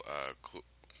Temple,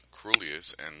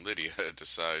 Crulius and Lydia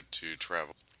decide to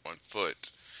travel on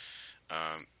foot.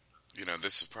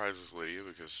 This surprises Lydia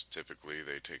because typically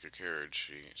they take a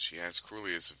carriage. She asks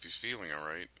Crulius if he's feeling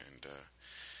alright, and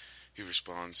he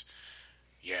responds,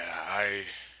 "Yeah,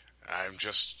 I'm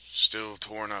just still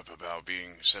torn up about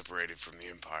being separated from the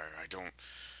Empire. I don't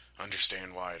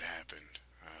understand why it happened.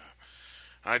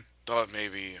 I thought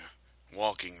maybe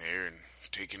walking there and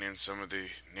taking in some of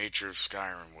the nature of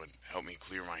Skyrim would help me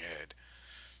clear my head."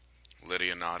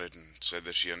 Lydia nodded and said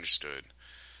that she understood.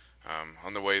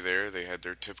 On the way there, they had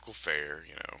their typical fare,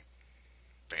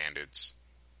 bandits,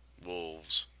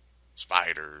 wolves,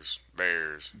 spiders,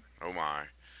 bears, oh my.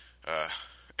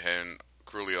 And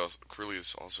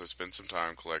Crulius also spent some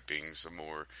time collecting some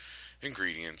more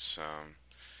ingredients,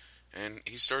 and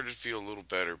he started to feel a little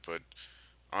better, but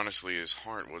honestly his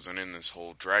heart wasn't in this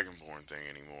whole Dragonborn thing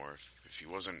anymore. If he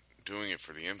wasn't doing it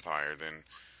for the Empire, then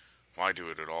why do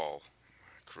it at all?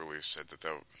 Crulius said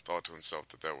thought to himself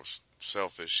that was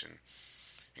selfish,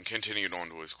 and continued on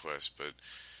to his quest, but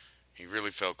he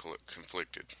really felt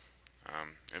conflicted.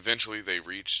 Eventually they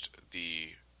reached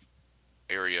the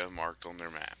area marked on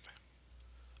their map.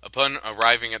 Upon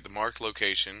arriving at the marked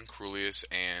location, Crulius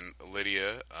and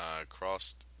Lydia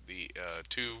crossed the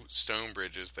two stone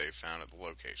bridges they found at the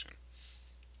location.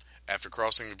 After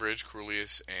crossing the bridge,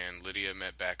 Crulius and Lydia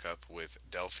met back up with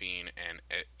Delphine and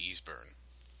Eastburn.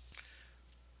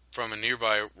 From a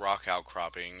nearby rock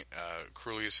outcropping,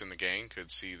 Crulius and the gang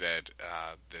could see that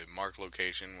the marked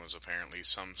location was apparently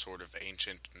some sort of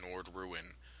ancient Nord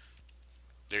ruin.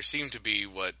 There seemed to be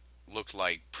what looked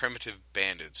like primitive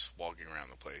bandits walking around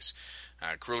the place.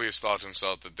 Crulius thought to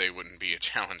himself that they wouldn't be a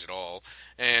challenge at all,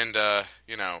 and,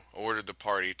 ordered the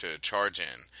party to charge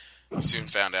in. He soon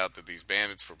found out that these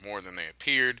bandits were more than they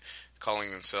appeared,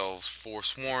 calling themselves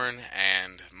Forsworn,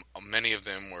 and many of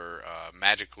them were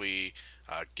magically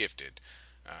gifted.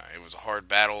 It was a hard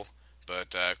battle,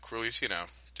 but Crulius,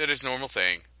 did his normal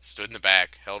thing, stood in the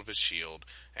back, held up his shield,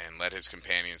 and let his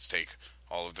companions take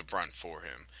all of the brunt for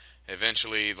him.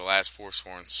 Eventually, the last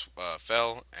Forsworn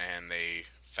fell, and they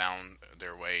found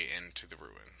their way into the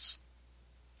ruins.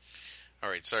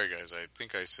 Alright, sorry guys, I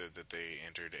think I said that they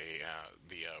entered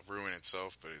the ruin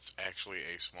itself, but it's actually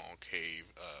a small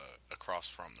cave across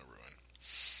from the ruin.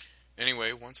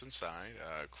 Anyway, once inside,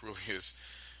 Crulius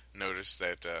noticed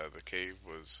that the cave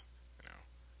was,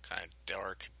 kind of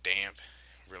dark, damp.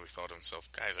 Really thought to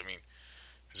himself, guys,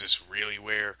 is this really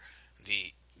where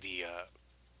the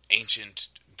ancient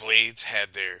blades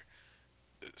had their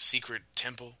secret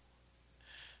temple?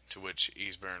 To which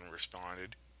Eastburn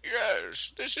responded,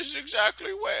 "Yes, this is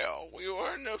exactly where. We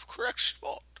are in the correct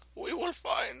spot. We will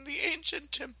find the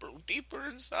ancient temple deeper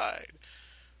inside."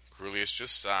 Crulius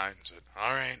just sighed and said,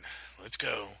 "Alright, let's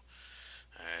go."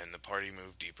 And the party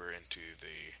moved deeper into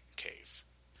the cave.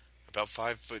 About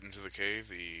 5 foot into the cave,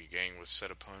 the gang was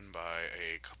set upon by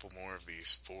a couple more of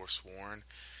these Forsworn.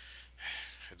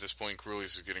 At this point,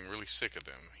 Crulius is getting really sick of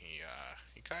them. He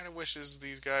kind of wishes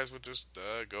these guys would just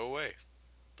go away.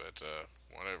 But,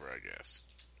 whatever, I guess.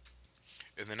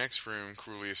 In the next room,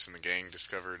 Crulius and the gang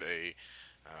discovered a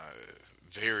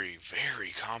very,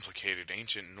 very complicated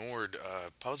ancient Nord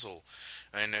puzzle,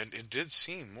 and it did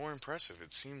seem more impressive.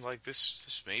 It seemed like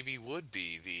this maybe would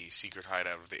be the secret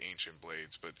hideout of the ancient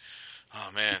blades, but,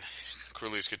 oh man,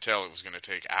 Crulius could tell it was going to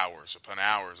take hours upon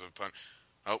hours upon...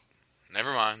 Oh,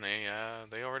 never mind,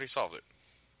 they already solved it.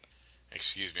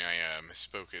 Excuse me, I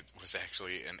misspoke. It was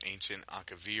actually an ancient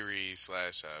Akaviri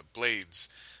 / Blades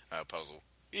puzzle.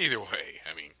 Either way,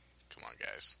 come on,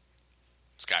 guys.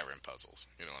 Skyrim puzzles,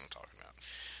 you know what I'm talking about.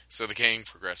 So the gang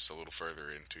progressed a little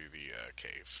further into the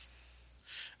cave.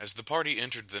 As the party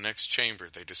entered the next chamber,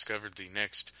 they discovered the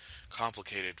next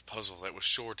complicated puzzle that was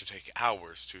sure to take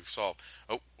hours to solve.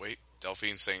 Oh, wait,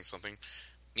 Delphine's saying something.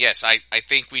 Yes, I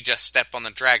think we just step on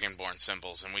the Dragonborn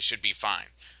symbols and we should be fine.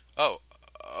 Oh,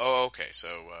 okay,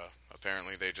 so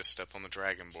apparently they just step on the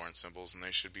Dragonborn symbols and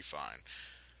they should be fine.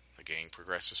 The gang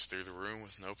progresses through the room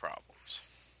with no problems.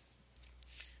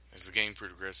 As the gang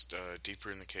progressed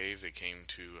deeper in the cave, they came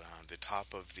to the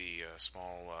top of the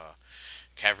small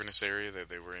cavernous area that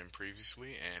they were in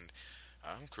previously, and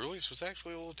Cruelis was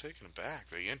actually a little taken aback.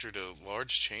 They entered a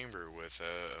large chamber with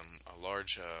a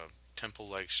large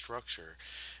temple-like structure,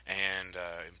 and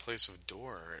in place of a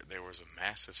door, there was a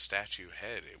massive statue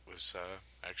head. It was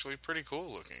actually pretty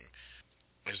cool looking.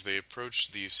 As they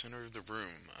approached the center of the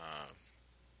room,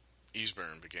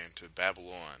 Eastburn began to babble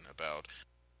on about...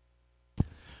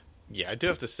 Yeah, I do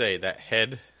have to say that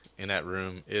head in that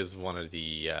room is one of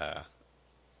the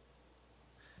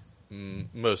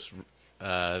most,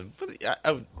 I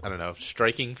don't know,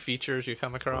 striking features you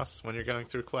come across when you're going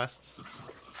through quests.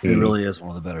 It really is one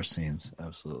of the better scenes,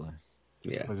 absolutely.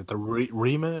 Yeah. Was it the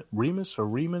Remus or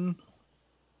Riemann?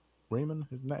 Riemann,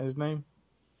 isn't that his name?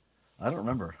 I don't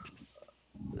remember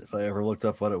if I ever looked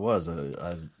up what it was.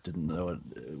 I didn't know it.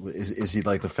 Is he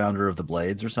like the founder of the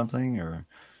Blades or something? Or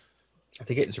I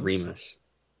think it's Remus.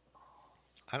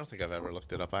 I don't think I've ever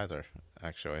looked it up either,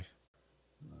 actually.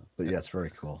 But yeah, it's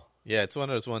very cool. Yeah, it's one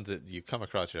of those ones that you come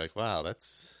across, you're like, wow, it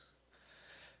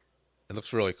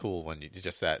looks really cool when you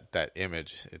just that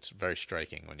image. It's very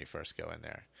striking when you first go in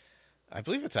there. I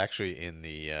believe it's actually in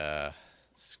the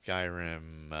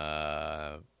Skyrim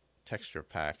texture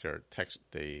pack, or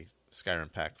the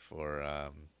Skyrim pack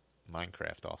for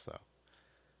Minecraft also.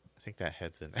 I think that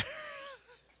head's in there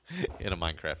in a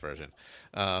Minecraft version.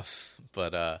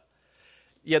 But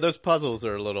yeah, those puzzles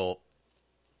are a little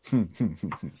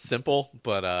simple,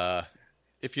 but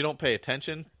if you don't pay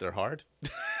attention, they're hard.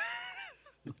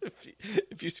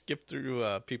 If you skip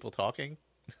through people talking,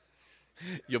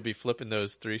 you'll be flipping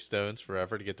those 3 stones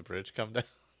forever to get the bridge come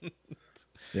down.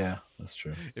 Yeah, that's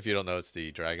true. If you don't know it's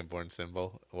the Dragonborn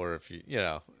symbol, or if you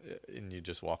and you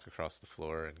just walk across the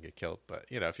floor and get killed. But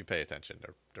if you pay attention,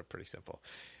 they're pretty simple.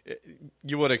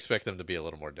 You would expect them to be a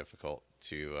little more difficult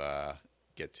to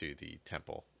get to the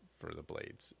temple for the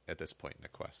blades at this point in the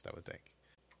quest, I would think.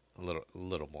 A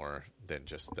little more than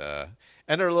just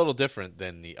and they're a little different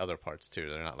than the other parts too.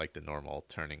 They're not like the normal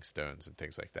turning stones and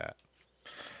things like that.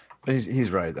 But he's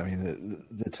right. I mean,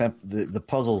 the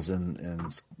puzzles in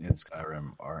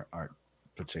Skyrim aren't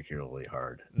particularly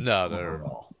hard. No, they're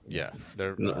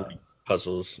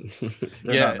puzzles.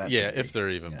 If they're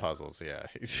even puzzles, yeah.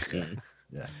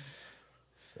 Yeah.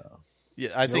 So.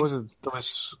 Yeah, I think there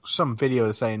was some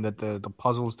video saying that the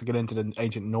puzzles to get into the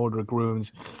ancient Nordic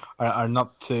ruins are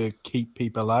not to keep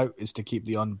people out, it's to keep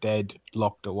the undead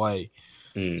locked away.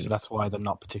 So that's why they're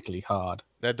not particularly hard.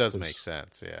 That does make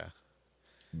sense, yeah.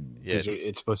 Yeah,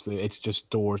 it's just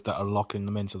doors that are locking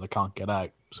them in so they can't get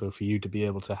out. So for you to be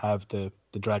able to have the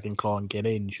dragon claw and get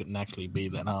in shouldn't actually be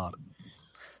that hard.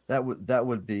 That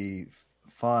would be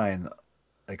fine,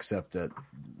 except that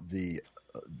the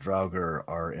Draugr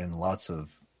are in lots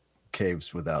of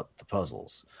caves without the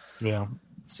puzzles. Yeah.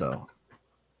 So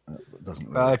it doesn't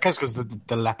really... I guess because the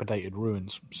dilapidated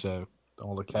ruins, so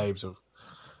all the caves have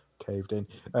caved in.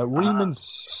 Riemann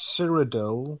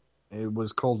Cyrodiil, it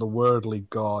was called the Worldly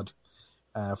God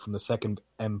from the Second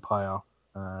Empire.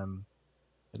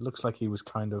 It looks like he was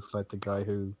kind of like the guy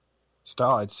who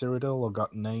started Cyrodiil or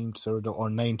got named Cyrodiil or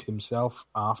named himself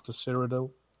after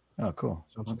Cyrodiil. Oh, cool.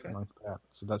 Something like that.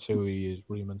 So that's who he is,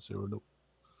 Riemann Cyrodiil.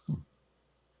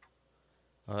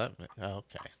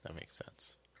 okay, that makes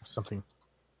sense. Something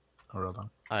or other.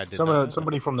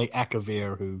 Somebody from the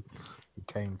Akavir who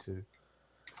came to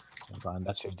find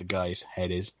that's who the guy's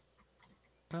head is.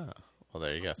 Oh, well,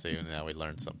 there you go. So even now we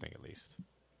learned something at least.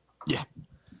 Yeah.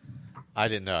 I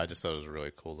didn't know. I just thought it was a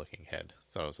really cool looking head.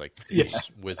 Thought it was like the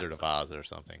Wizard of Oz or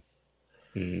something.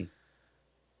 Mm-hmm.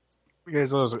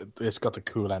 It's got the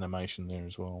cool animation there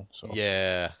as well. So cut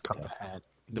the head,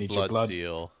 the blood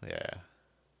seal. Yeah,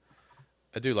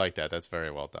 I do like that. That's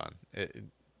very well done.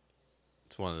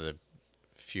 It's one of the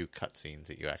few cutscenes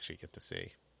that you actually get to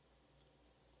see.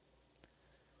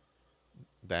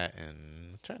 That,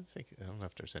 and I'm trying to think. I don't know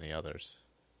if there's any others.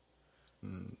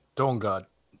 Dawn God.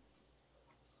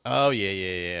 Oh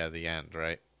yeah. The end,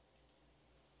 right?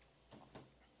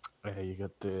 You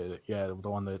got the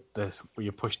one that where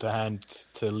you push the hand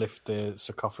to lift the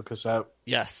sarcophagus out.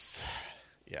 Yes.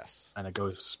 And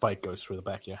spike goes through the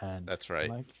back of your hand. That's right.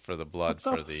 Like, for the blood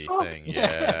for the fuck? thing.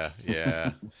 Yeah.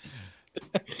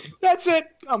 That's it.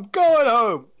 I'm going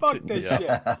home. Fuck this shit.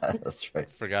 That's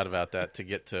right. Forgot about that to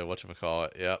get to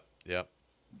whatchamacallit. Yep.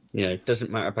 It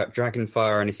doesn't matter about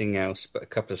dragonfire or anything else, but a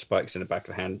couple of spikes in the back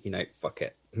of the hand, fuck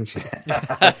it.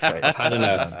 That's right. I've had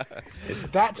enough.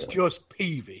 That's just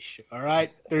peevish, all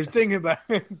right? There's a thing about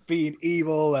being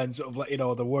evil and sort of like,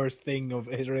 the worst thing of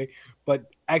history, but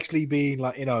actually being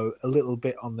like, a little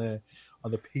bit on the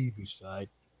peevish side.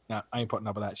 Nah, I ain't putting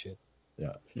up with that shit.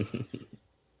 Yeah.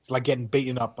 It's like getting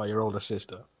beaten up by your older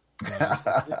sister.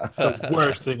 It's the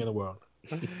worst thing in the world.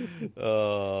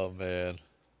 Oh man.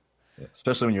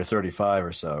 Especially when you're 35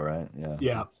 or so, right?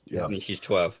 Yeah. I mean, she's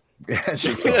 12. Yeah.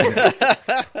 She's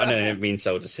I know it means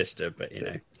older sister, but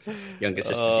younger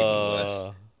sister's even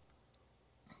worse.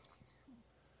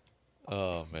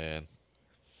 Oh man.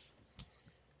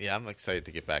 Yeah, I'm excited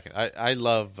to get back in. I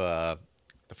love the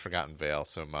Forgotten Vale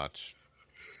so much.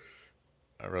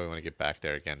 I really want to get back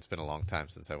there again. It's been a long time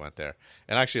since I went there.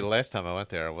 And actually, the last time I went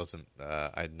there,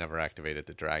 I'd never activated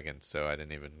the dragons, so I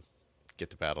didn't even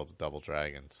get to battle the double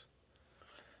dragons.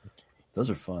 Those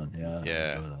are fun, yeah.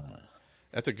 Yeah.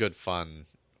 That's a good, fun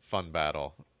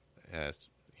battle.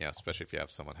 Especially if you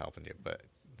have someone helping you. But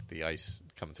the ice,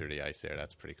 coming through the ice there,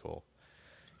 that's pretty cool.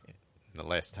 And the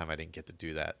last time I didn't get to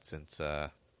do that since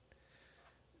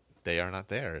they are not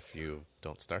there if you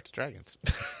don't start the dragons.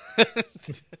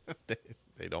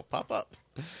 They don't pop up.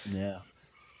 Yeah.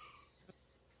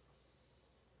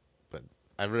 But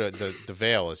I really the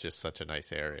Vale is just such a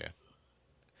nice area.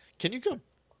 Can you go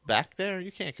back there?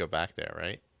 You can't go back there,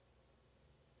 right?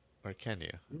 Or can you?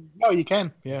 No, you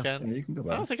can. Yeah, You can? Yeah, you can go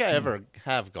back. I don't think I ever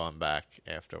have gone back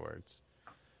afterwards.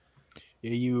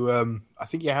 Yeah, you. I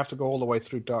think you have to go all the way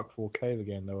through Darkfall Cave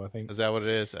again, though. I think. Is that what it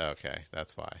is? Okay,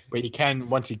 that's why. But you can,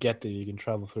 once you get there, you can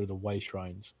travel through the way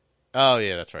shrines. Oh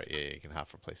yeah, that's right. Yeah, you can hop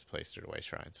from place to place through the way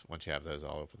shrines once you have those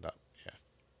all opened up. Yeah.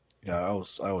 Yeah,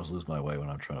 I always lose my way when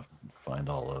I'm trying to find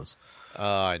all those.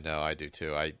 I know, I do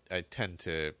too. I tend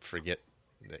to forget.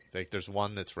 Like, there's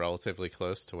one that's relatively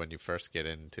close to when you first get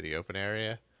into the open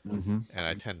area, and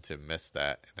I tend to miss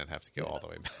that and then have to go all the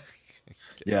way back.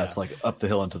 Yeah, it's like up the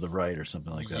hill and to the right or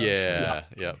something like that. Yeah,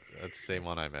 yep. That's the same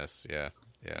one I miss. Yeah.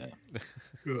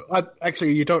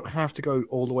 Actually, you don't have to go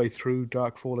all the way through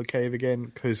Darkfall Cave again,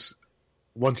 because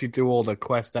once you do all the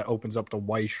quests, that opens up the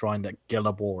way shrine that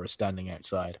Gellabor is standing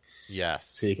outside. Yes.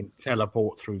 So you can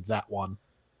teleport through that one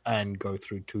and go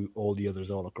through to all the others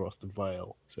all across the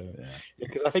Vale. So,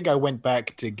 because I think I went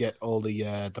back to get all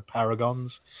the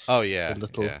paragons. Oh yeah,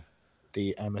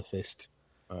 the amethyst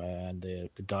and the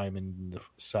diamond and the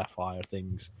sapphire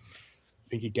things. I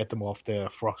think you get them off the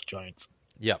frost giants.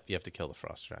 Yep, you have to kill the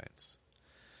frost giants.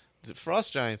 The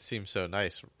frost giants seem so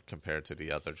nice compared to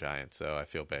the other giants, so I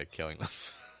feel bad killing them.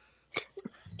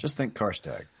 Just think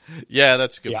Karstag. Yeah,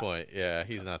 that's a good point. Yeah,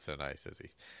 he's not so nice, is he?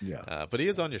 Yeah. But he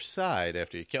is on your side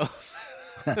after you kill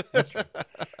him. That's true.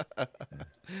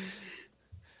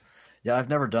 Yeah, I've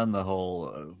never done the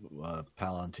whole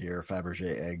Palantir,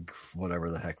 Fabergé egg,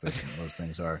 whatever the heck those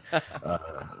things are,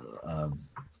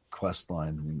 quest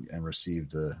line and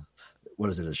received the, what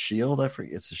is it, a shield? I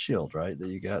forget. It's a shield, right, that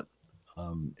you got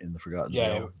in the Forgotten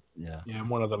Vale? Yeah. In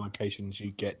one of the locations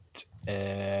you get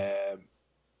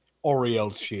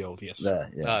Oriel's shield, yes.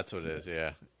 That's what it is,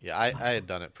 yeah. Yeah, I had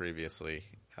done it previously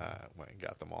when I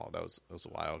got them all. That was a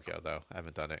while ago, though. I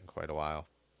haven't done it in quite a while.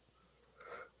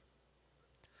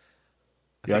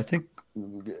 I think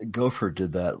Gopher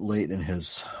did that late in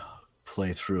his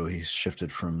playthrough. He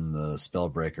shifted from the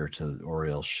Spellbreaker to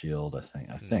Oriel's shield, I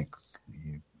think.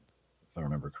 If I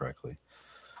remember correctly.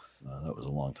 That was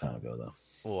a long time ago, though.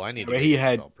 Oh, I need to he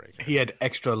had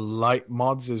extra light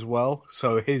mods as well.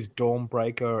 So his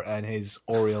Dawnbreaker and his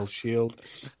Oriel shield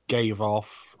gave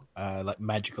off like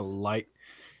magical light.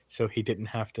 So he didn't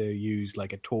have to use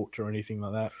like a torch or anything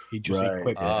like that. He just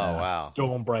equipped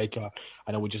Dawnbreaker,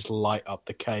 and it would just light up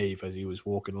the cave as he was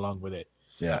walking along with it.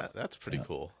 Yeah, that's pretty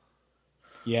cool.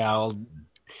 Yeah,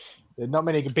 not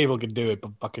many people can do it,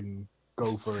 but fucking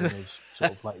Gopher and his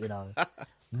sort of like,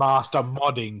 master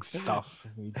modding stuff.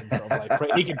 He can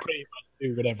pretty much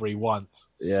do whatever he wants.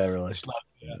 Yeah, really. It's like,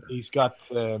 he's got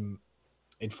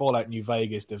in Fallout New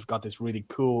Vegas, they've got this really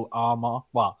cool armor.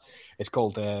 Well, it's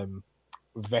called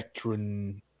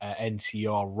Veteran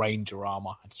NCR Ranger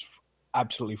armor. It's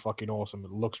absolutely fucking awesome.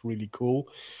 It looks really cool,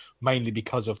 mainly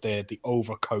because of the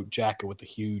overcoat jacket with the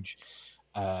huge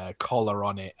collar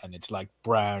on it, and it's like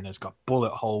brown. It's got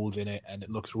bullet holes in it, and it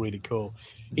looks really cool.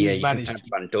 He's managed to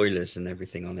have bandoilers and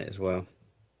everything on it as well.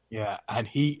 Yeah, and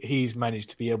he's managed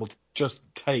to be able to just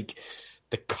take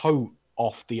the coat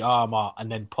off the armor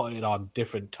and then put it on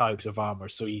different types of armor.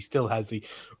 So he still has the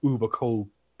uber cool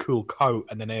coat,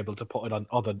 and then able to put it on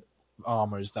other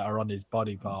armors that are on his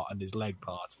body part and his leg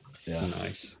part. Yeah,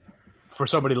 nice. For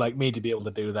somebody like me to be able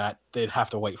to do that, they'd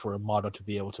have to wait for a modder to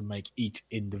be able to make each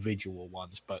individual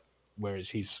ones. But whereas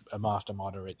he's a master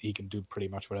modder, he can do pretty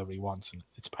much whatever he wants. And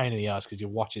it's a pain in the ass because you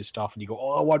watch his stuff and you go,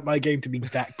 "Oh, I want my game to be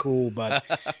that cool," but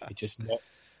it just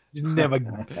never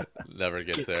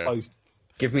gets there. Close.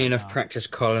 Give me enough practice,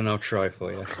 Colin. I'll try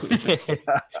for you.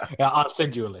 Yeah, I'll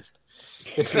send you a list.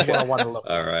 This is what I want to look.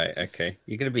 All right, okay.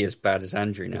 You're going to be as bad as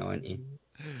Andrew now, aren't you?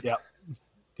 Yeah.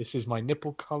 This is my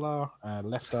nipple color.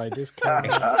 Left eye this color.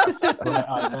 Right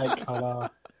eye that color.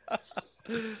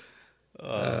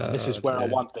 This is where I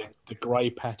want the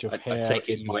grey patch of hair I take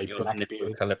it in you my want your black nipple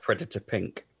beard. colour predator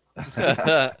pink.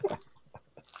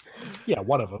 Yeah,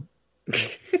 one of them.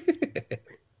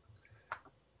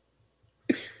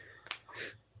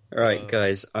 All right,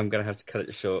 guys, I'm going to have to cut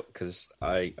it short because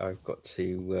I've got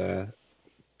to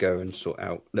go and sort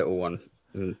out little one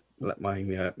and let my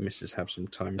missus have some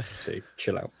time to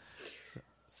chill out.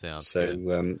 Sounds So good.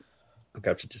 I'm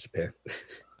going to disappear.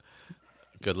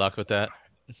 Good luck with that.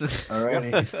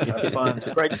 Alrighty, have fun.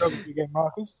 Great job again,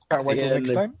 Marcus. Can't wait till Yeah,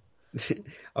 next time.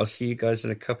 I'll see you guys in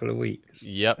a couple of weeks.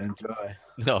 Yep. Enjoy.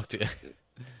 No, dude.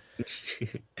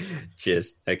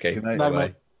 Cheers. Okay. Good night. Bye-bye. Night,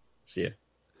 mate. See ya.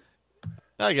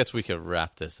 I guess we could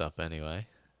wrap this up anyway.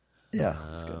 Yeah,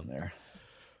 let's get in there.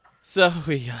 So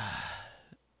we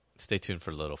stay tuned for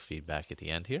a little feedback at the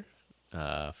end here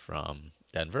from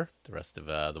Denver, the rest of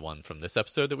the one from this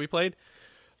episode that we played.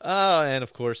 And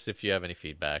of course, if you have any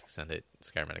feedback, send it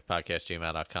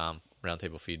skyrimaddictpodcast@gmail.com.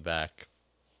 Roundtable feedback,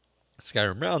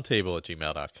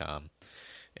 skyrimroundtable@gmail.com.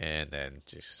 And then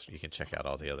just you can check out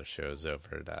all the other shows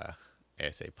over at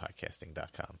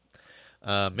asapodcasting.com.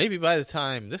 Maybe by the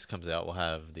time this comes out, we'll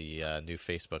have the new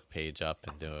Facebook page up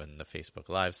and doing the Facebook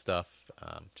Live stuff.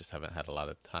 Just haven't had a lot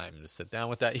of time to sit down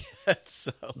with that yet.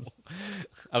 So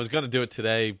I was going to do it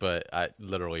today, but I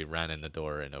literally ran in the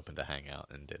door and opened a Hangout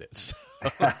and did it. So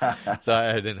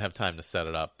I didn't have time to set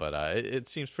it up. But it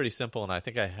seems pretty simple, and I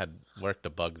think I had worked the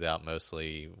bugs out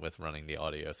mostly with running the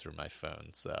audio through my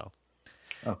phone. So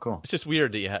Oh, cool. it's just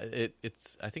weird that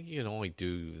it's. I think you can only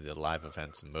do the live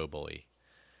events mobily.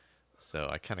 So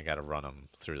I kind of got to run them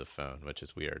through the phone, which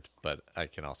is weird. But I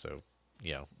can also,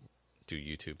 do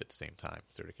YouTube at the same time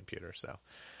through the computer. So,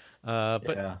 but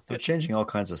yeah, they're changing all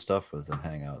kinds of stuff with the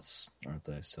Hangouts, aren't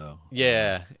they? So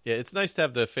yeah, it's nice to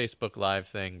have the Facebook Live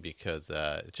thing because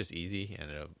it's just easy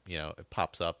and it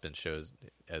pops up and shows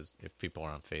as if people are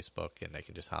on Facebook and they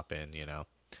can just hop in, Yeah.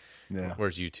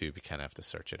 Whereas YouTube, you kind of have to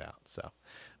search it out. So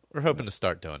we're hoping to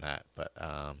start doing that, but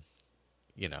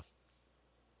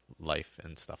life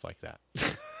and stuff like that.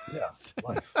 Yeah.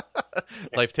 Life.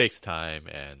 Life takes time,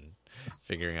 and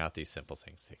figuring out these simple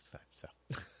things takes time. So,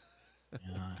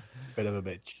 Yeah, it's a bit of a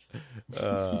bitch.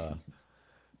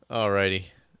 alrighty,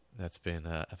 that's been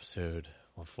episode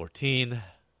 114.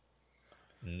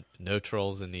 No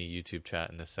trolls in the YouTube chat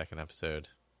in this second episode.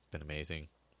 Been amazing.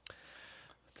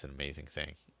 It's an amazing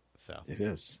thing. So It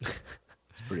is.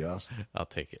 It's pretty awesome. I'll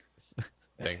take it.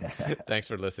 Thanks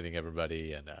for listening,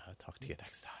 everybody, and talk to you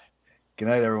next time. Good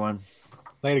night, everyone.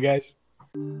 Later, guys.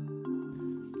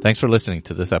 Thanks for listening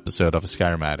to this episode of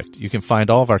Skyrim Addict. You can find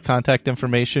all of our contact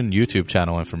information, YouTube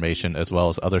channel information, as well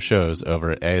as other shows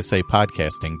over at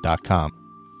asapodcasting.com,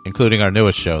 including our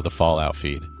newest show, The Fallout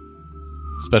Feed.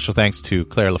 Special thanks to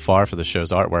Claire LaFar for the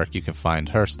show's artwork. You can find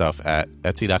her stuff at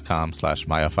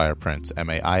etsy.com/MayaFirePrints,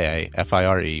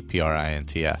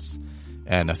 MayaFirePrints.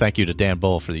 And a thank you to Dan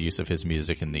Bull for the use of his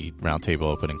music in the Roundtable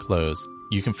open and close.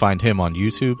 You can find him on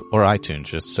YouTube or iTunes.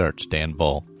 Just search Dan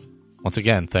Bull. Once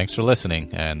again, thanks for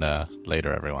listening, and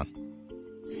later, everyone.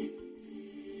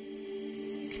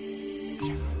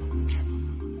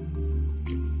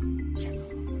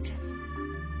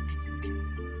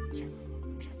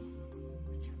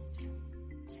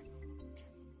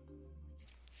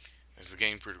 As the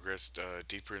game progressed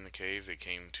deeper in the cave, they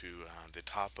came to the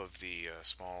top of the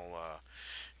small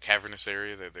cavernous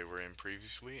area that they were in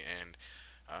previously, and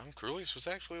Crulius was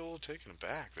actually a little taken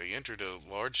aback. They entered a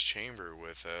large chamber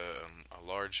with a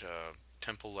large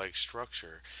temple-like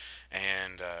structure,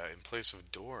 and in place of a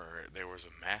door, there was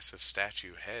a massive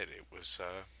statue head. It was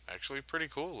actually pretty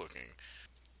cool looking.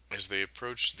 As they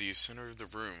approached the center of the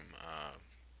room,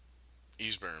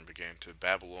 Eastburn began to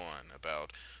babble on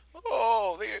about,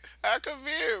 "Oh, the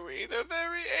Akaviri, they're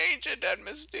very ancient and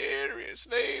mysterious.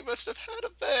 They must have had a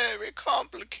very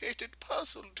complicated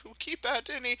puzzle to keep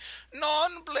at any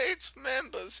non-Blades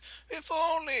members. If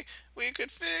only we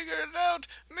could figure it out,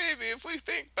 maybe if we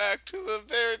think back to the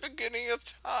very beginning of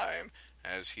time."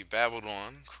 As he babbled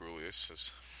on,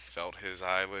 Crulius felt his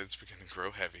eyelids begin to grow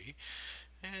heavy,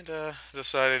 and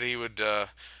decided he would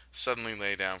suddenly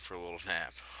lay down for a little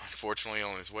nap. Unfortunately,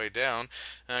 on his way down,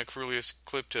 Crulius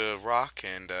clipped a rock,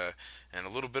 and a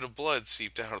little bit of blood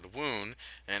seeped out of the wound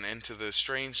and into the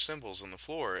strange symbols on the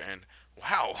floor. And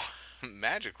wow,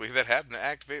 magically that happened to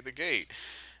activate the gate.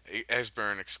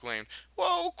 Esbern exclaimed,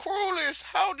 "Whoa, Crulius,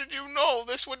 how did you know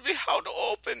this would be how to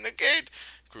open the gate?"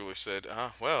 Crulius said,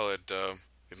 "Well, it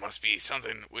it must be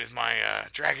something with my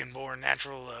dragonborn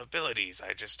natural abilities.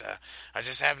 I just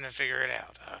happen to figure it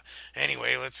out.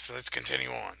 Anyway, let's continue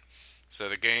on. So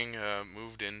the gang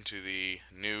moved into the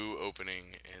new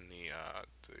opening in the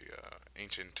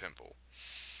ancient temple.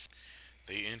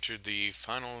 They entered the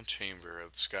final chamber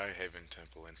of the Skyhaven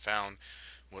Temple and found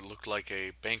what looked like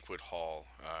a banquet hall,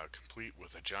 complete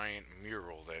with a giant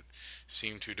mural that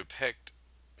seemed to depict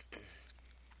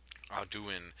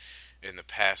Alduin in the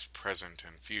past, present,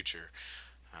 and future.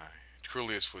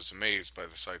 Crulius was amazed by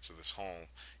the sights of this hall.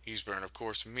 Eastburn, of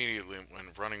course, immediately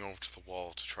went running over to the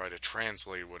wall to try to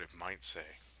translate what it might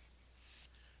say.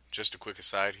 Just a quick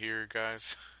aside here,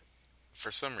 guys.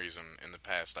 For some reason, in the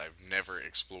past, I've never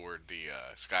explored the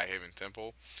Skyhaven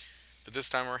Temple. But this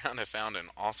time around, I found an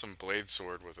awesome blade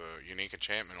sword with a unique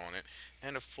enchantment on it,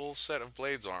 and a full set of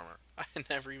blades armor. I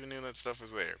never even knew that stuff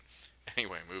was there.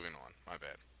 Anyway, moving on. My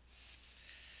bad.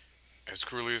 As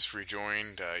Crulius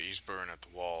rejoined Eastburn at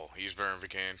the wall, Eastburn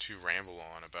began to ramble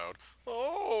on about,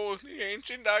 "Oh, the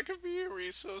ancient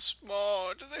Akaviri, so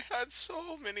smart. They had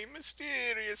so many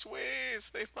mysterious ways.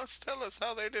 They must tell us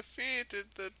how they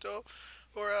defeated the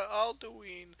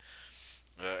Alduin."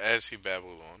 As he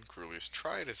babbled on, Crulius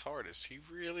tried his hardest. He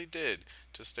really did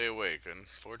to stay awake.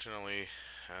 Unfortunately,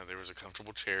 there was a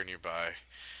comfortable chair nearby.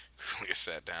 Crulius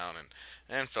sat down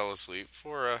and fell asleep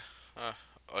for a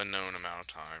unknown amount of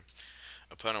time.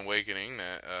 Upon awakening,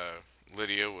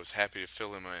 Lydia was happy to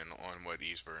fill him in on what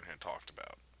Eastburn had talked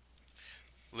about.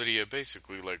 Lydia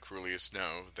basically let Crulius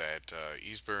know that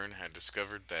Eastburn had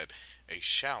discovered that a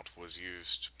shout was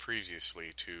used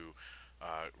previously to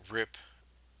rip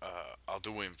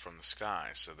Alduin from the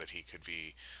sky so that he could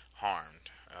be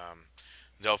harmed.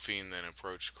 Delphine then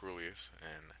approached Crulius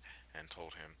and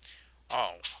told him,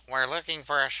 "Oh, we're looking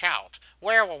for a shout.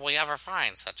 Where will we ever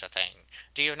find such a thing?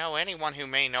 Do you know anyone who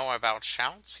may know about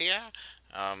shouts here?"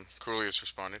 Crulius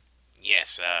responded,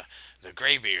 "Yes, the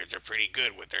Greybeards are pretty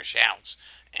good with their shouts.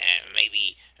 And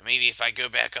maybe if I go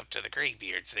back up to the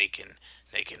Greybeards, they can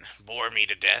bore me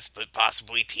to death, but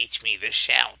possibly teach me this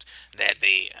shout that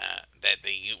they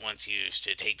once used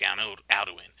to take down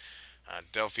Alduin."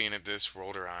 Delphine at this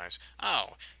rolled her eyes.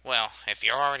 "Oh, well, if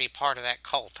you're already part of that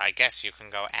cult, I guess you can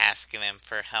go ask them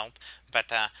for help.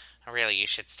 But really, you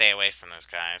should stay away from those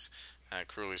guys."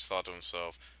 Crulius thought to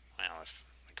himself, "Well, if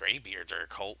the Greybeards are a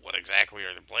cult, what exactly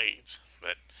are the Blades?"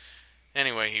 But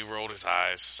anyway, he rolled his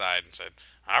eyes aside and said,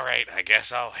 "All right, I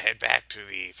guess I'll head back to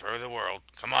the Throat of the World.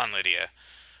 Come on, Lydia."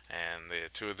 And the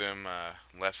two of them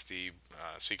left the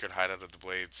secret hideout of the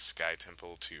Blades Sky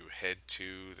Temple to head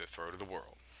to the Throat of the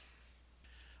World.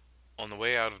 On the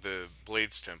way out of the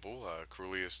Blades Temple,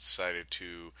 Crulius decided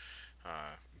to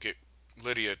get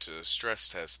Lydia to stress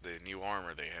test the new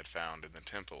armor they had found in the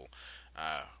temple.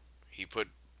 He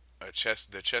put the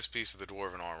chest piece of the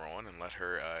dwarven armor on and let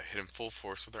her hit him full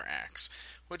force with her axe,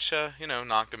 which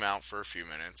knocked him out for a few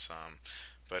minutes.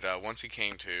 But once he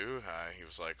came to, he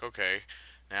was like, "Okay,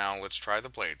 now let's try the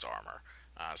Blades armor."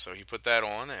 So he put that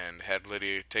on and had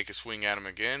Lydia take a swing at him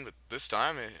again, but this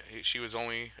time she was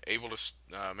only able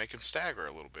to make him stagger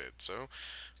a little bit. So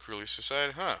Crulius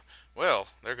decided, well,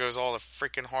 there goes all the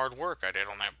freaking hard work I did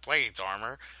on that Blades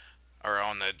armor, or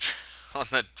on the on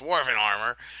the dwarven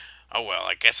armor. Oh well,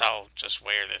 I guess I'll just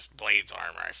wear this Blades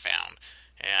armor I found.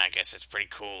 Yeah, I guess it's pretty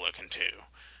cool looking too.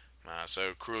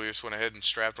 So Crulius went ahead and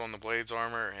strapped on the Blades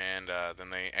armor, and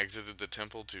then they exited the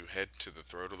temple to head to the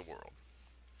Throat of the World.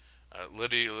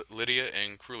 Lydia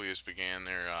and Crulius began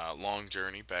their long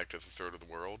journey back to the Throat of the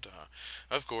World,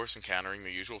 of course encountering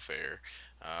the usual fare.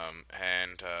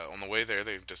 And on the way there,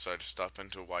 they decided to stop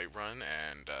into Whiterun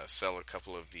and sell a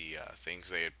couple of the things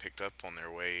they had picked up on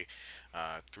their way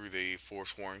through the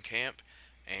Forsworn camp,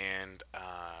 and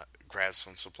grab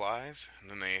some supplies. And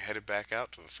then they headed back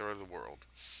out to the Throat of the World.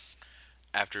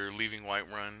 After leaving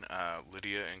Whiterun,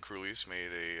 Lydia and Crulius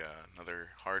made another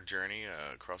hard journey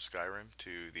across Skyrim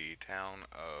to the town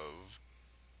of...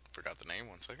 forgot the name,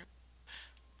 one second.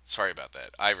 Sorry about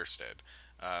that, Iverstead.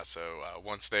 So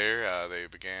once there, they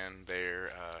began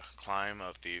their climb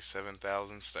of the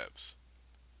 7,000 steps.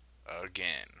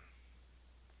 Again.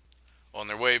 On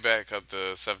their way back up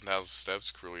the 7,000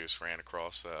 steps, Crulius ran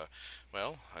across,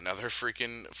 another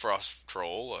freaking frost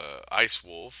troll, ice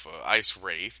wolf, ice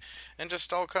wraith, and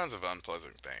just all kinds of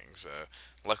unpleasant things.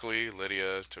 Luckily,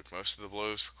 Lydia took most of the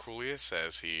blows for Crulius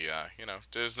as he,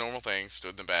 did his normal thing,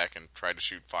 stood in the back, and tried to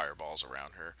shoot fireballs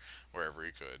around her wherever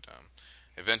he could.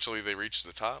 Eventually, they reached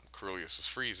the top. Crulius was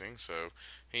freezing, so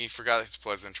he forgot his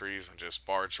pleasantries and just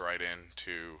barged right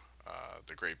into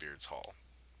the Greybeard's Hall.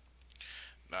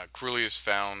 Crulius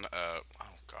found,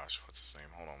 what's his name?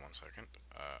 Hold on one second.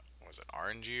 Was it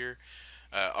Arangier?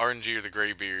 RNG, or the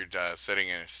Greybeard, sitting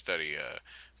in his study,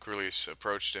 Crulius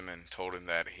approached him and told him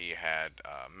that he had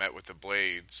met with the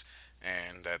Blades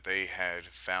and that they had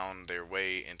found their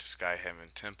way into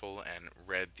Skyhaven Temple and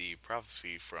read the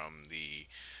prophecy from the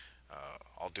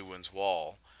Alduin's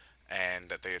Wall, and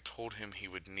that they had told him he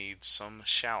would need some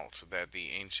shout that the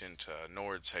ancient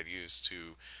Nords had used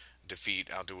to defeat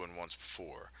Alduin once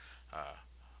before.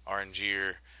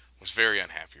 Arangier was very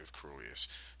unhappy with Crulius,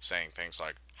 saying things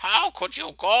like, How could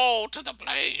you go to the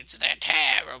Blades? They're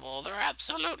terrible. They're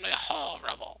absolutely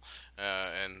horrible.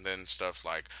 and then stuff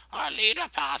like, Our leader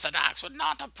Parthenax would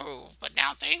not approve, but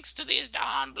now thanks to these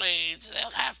darn Blades,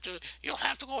 you'll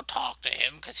have to go talk to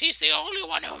him, because he's the only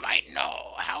one who might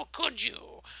know. How could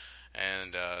you?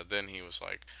 and then he was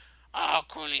like, Oh,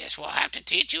 Crulius, we'll have to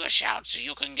teach you a shout so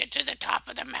you can get to the top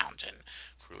of the mountain.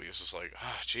 Crulius was like,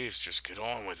 jeez, just get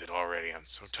on with it already. I'm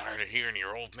so tired of hearing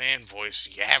your old man voice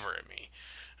yabber at me.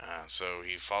 So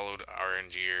he followed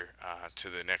Arangier to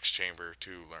the next chamber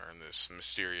to learn this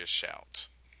mysterious shout.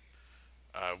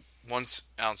 Once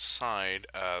outside,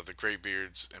 the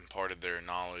Greybeards imparted their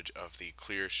knowledge of the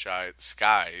clear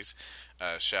skies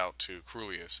shout to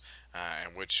Crulius,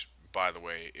 and which, by the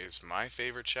way, is my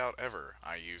favorite shout ever.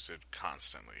 I use it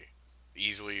constantly.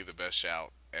 Easily the best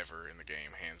shout ever in the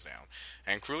game, hands down.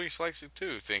 And Crulius likes it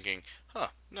too, thinking,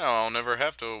 now I'll never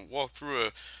have to walk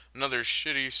through another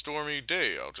shitty, stormy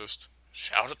day. I'll just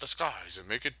shout at the skies and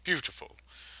make it beautiful.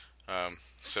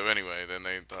 So anyway, then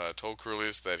they told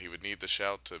Crulius that he would need the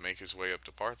shout to make his way up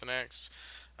to Parthenax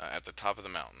at the top of the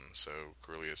mountain. So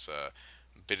Crulius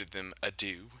bidded them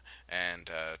adieu and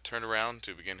turned around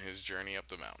to begin his journey up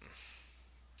the mountain.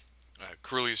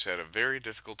 Crulius had a very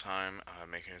difficult time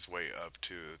making his way up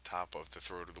to the top of the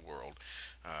throat of the world.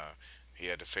 He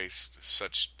had to face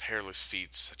such perilous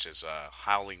feats, such as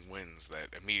howling winds that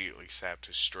immediately sapped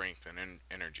his strength and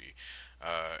energy,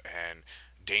 and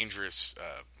dangerous,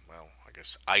 I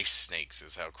guess ice snakes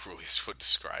is how Crulius would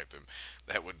describe them,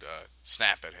 that would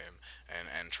snap at him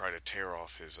and try to tear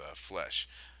off his flesh.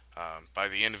 By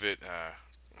the end of it,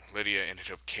 Lydia ended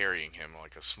up carrying him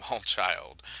like a small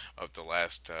child up the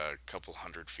last couple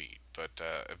hundred feet. But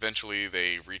eventually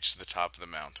they reached the top of the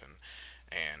mountain,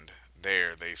 and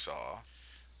there they saw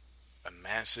a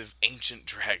massive ancient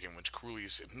dragon which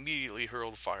Crulius immediately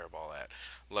hurled a fireball at.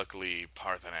 Luckily,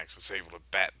 Parthenax was able to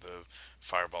bat the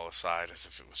fireball aside as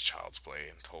if it was child's play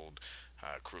and told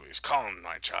Crulius, Come,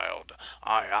 my child,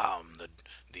 I am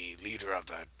the leader of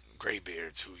the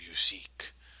Greybeards who you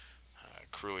seek.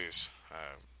 Crulius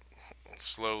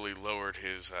slowly lowered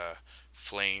his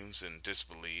flames in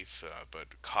disbelief,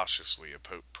 but cautiously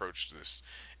approached this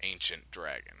ancient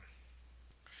dragon.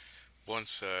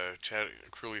 Once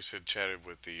Crulius had chatted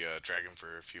with the dragon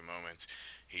for a few moments,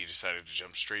 he decided to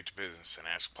jump straight to business and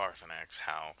ask Parthenax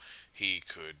how he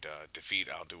could defeat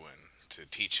Alduin to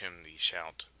teach him the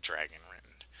shout Dragon Rend.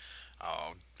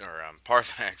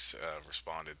 Parthenax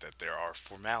responded that there are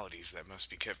formalities that must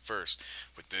be kept first.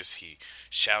 With this, he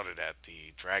shouted at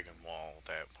the dragon wall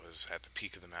that was at the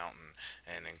peak of the mountain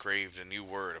and engraved a new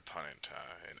word upon it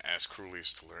and asked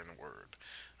Crulius to learn the word.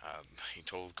 He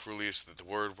told Crulius that the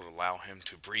word would allow him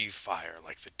to breathe fire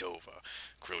like the Dova.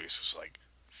 Crulius was like,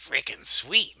 Frickin'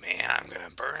 sweet, man. I'm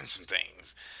gonna burn some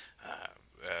things.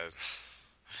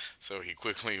 So he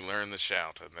quickly learned the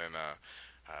shout and then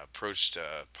approached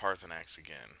Parthenax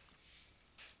again.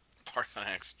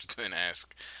 Parthenax then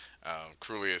asked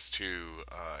Crulius to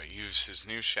use his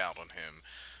new shout on him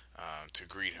to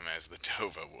greet him as the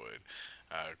Dova would.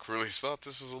 Crulius thought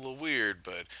this was a little weird,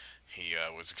 but he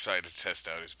was excited to test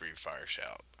out his breathe fire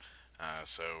shout.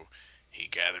 So he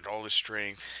gathered all his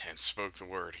strength and spoke the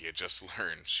word he had just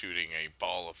learned, shooting a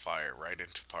ball of fire right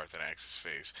into Parthenax's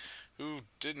face, who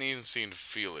didn't even seem to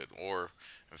feel it, or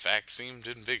in fact seemed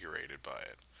invigorated by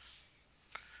it.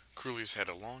 Crulius had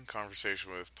a long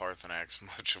conversation with Parthenax,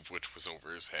 much of which was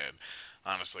over his head.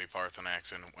 Honestly,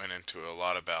 Parthenax went into a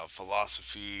lot about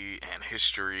philosophy and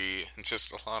history, and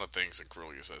just a lot of things that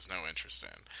Crulius has no interest in.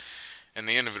 In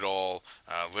the end of it all,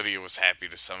 Lydia was happy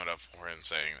to sum it up for him,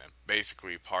 saying that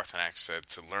basically Parthenax said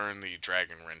to learn the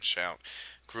Dragon Rend shout,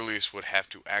 Crulius would have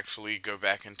to actually go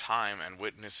back in time and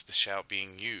witness the shout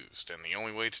being used, and the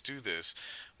only way to do this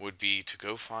would be to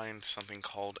go find something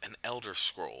called an Elder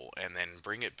Scroll, and then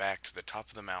bring it back to the top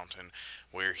of the mountain,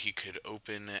 where he could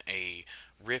open a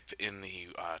rip in the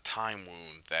time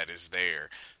wound that is there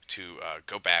to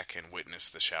go back and witness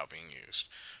the shout being used.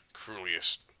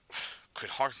 Crulius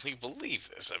could hardly believe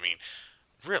this. I mean,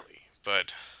 really.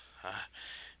 But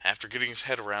after getting his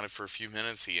head around it for a few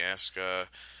minutes, he asked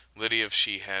Lydia if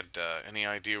she had any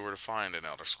idea where to find an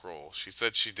Elder Scroll. She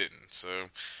said she didn't, so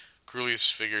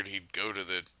Crulius figured he'd go to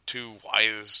the two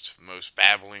wisest, most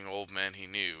babbling old men he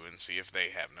knew and see if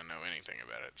they happen to know anything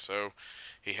about it. So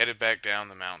he headed back down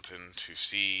the mountain to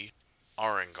see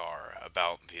Arengar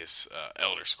about this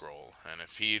Elder Scroll. And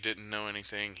if he didn't know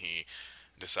anything, he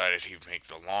decided he'd make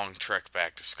the long trek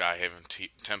back to Skyhaven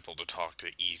Temple to talk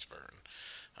to Easeburn.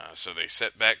 So they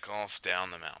set back off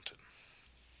down the mountain.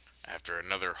 After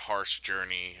another harsh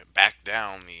journey back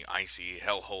down the icy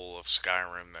hellhole of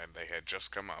Skyrim that they had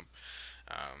just come up,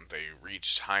 they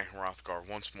reached High Hrothgar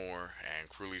once more, and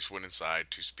Crulius went inside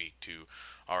to speak to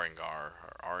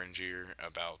Arengir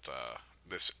about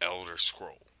this Elder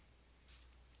Scroll.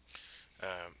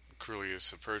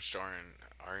 Crulius approached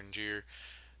Arengir,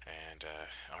 and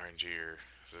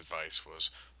Arengir's advice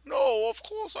was, "No, of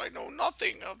course I know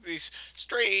nothing of this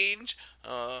strange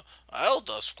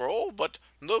Elder Scroll, but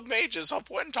the mages of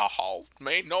Winterhold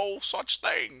may know such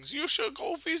things. You should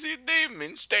go visit them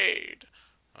instead."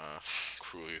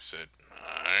 Crulius said,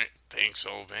 "Alright, thanks,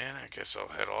 old man. I guess I'll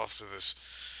head off to this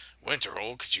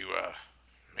Winterhold. Could you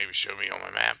maybe show me on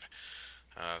my map?"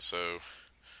 So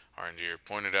Arengir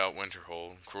pointed out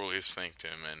Winterhold. Crulius thanked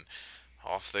him, and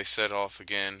off they set off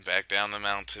again, back down the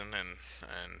mountain, and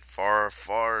far,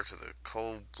 far to the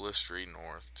cold, blistery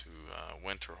north to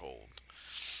Winterhold.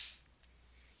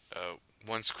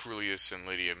 Once Crulius and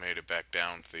Lydia made it back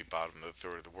down to the bottom of the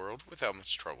throat of the world, without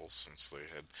much trouble, since they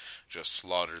had just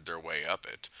slaughtered their way up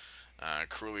it,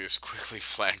 Crulius quickly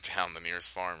flagged down the nearest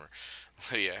farmer.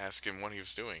 Lydia asked him what he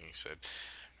was doing. He said,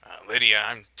 "Lydia,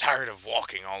 I'm tired of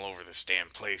walking all over this damn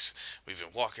place. We've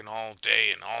been walking all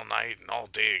day and all night and all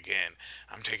day again.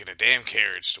 I'm taking a damn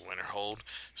carriage to Winterhold.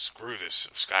 Screw this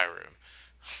Skyrim."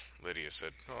 Lydia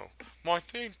said, "Oh, my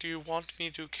thing, do you want me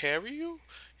to carry you?"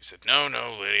 He said, No,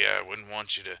 Lydia, I wouldn't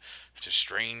want you to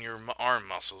strain your arm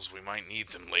muscles. We might need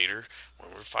them later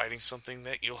when we're fighting something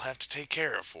that you'll have to take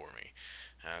care of for me."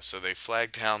 So they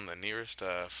flagged down the nearest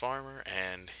farmer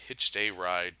and hitched a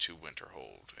ride to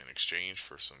Winterhold in exchange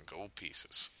for some gold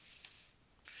pieces.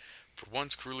 For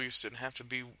once, Crulius didn't have to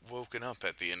be woken up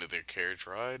at the end of their carriage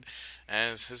ride,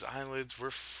 as his eyelids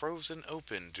were frozen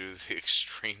open due to the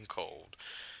extreme cold.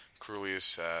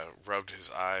 Crulius rubbed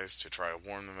his eyes to try to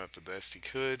warm them up the best he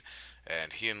could,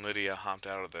 and he and Lydia hopped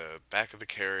out of the back of the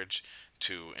carriage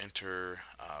to enter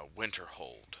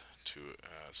Winterhold,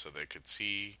 so they could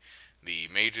see the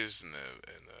mages in the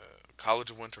College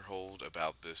of Winterhold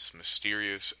about this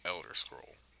mysterious Elder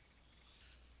Scroll.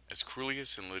 As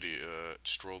Crulius and Lydia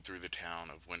strolled through the town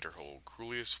of Winterhold,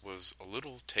 Crulius was a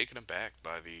little taken aback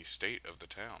by the state of the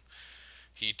town.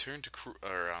 He turned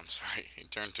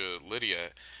to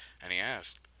Lydia, and he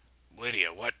asked,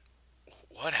 "Lydia, what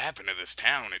happened to this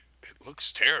town? It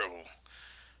looks terrible."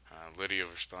 Lydia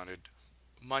responded,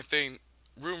 "My thing,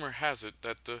 rumor has it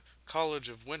that the College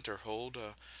of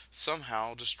Winterhold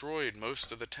somehow destroyed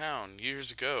most of the town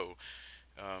years ago,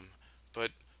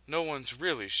 but no one's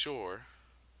really sure."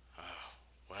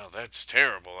 "Well, that's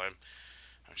terrible. I'm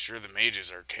sure the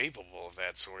mages are capable of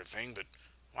that sort of thing, but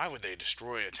why would they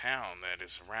destroy a town that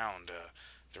is around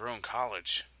their own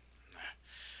college?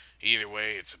 Either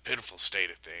way, it's a pitiful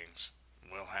state of things.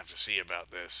 We'll have to see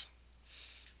about this."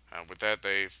 With that,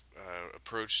 they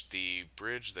approached the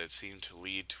bridge that seemed to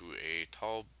lead to a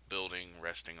tall building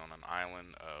resting on an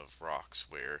island of rocks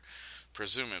where,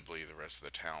 presumably, the rest of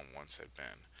the town once had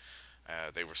been.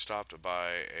 They were stopped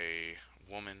by a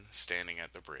woman standing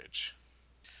at the bridge.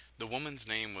 The woman's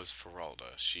name was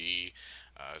Feralda. She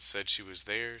said she was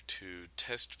there to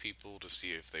test people to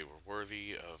see if they were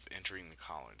worthy of entering the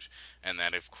college, and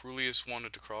that if Crulius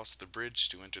wanted to cross the bridge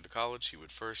to enter the college, he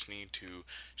would first need to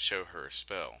show her a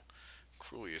spell.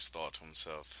 Crulius thought to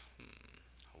himself,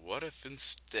 what if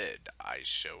instead I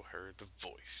show her the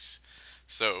voice?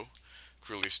 So,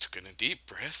 Crulius took in a deep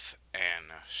breath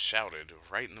and shouted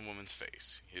right in the woman's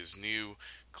face, his new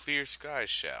clear sky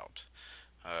shout.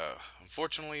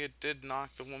 Unfortunately, it did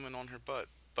knock the woman on her butt,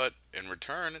 but in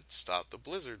return, it stopped the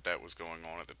blizzard that was going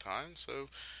on at the time, so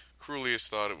Crulius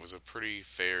thought it was a pretty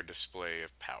fair display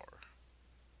of power.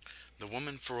 The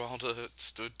woman Feralda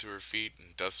stood to her feet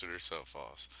and dusted herself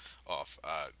off.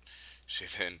 She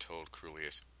then told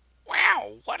Crulius,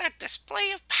 "Wow, what a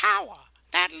display of power!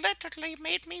 That literally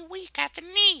made me weak at the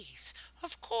knees.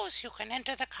 Of course you can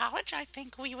enter the college. I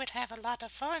think we would have a lot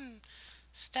of fun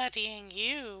studying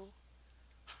you."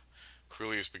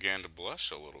 Crulius began to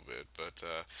blush a little bit, but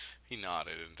he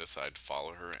nodded and decided to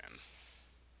follow her in.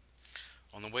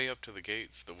 On the way up to the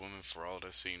gates, the woman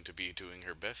Feralda seemed to be doing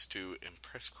her best to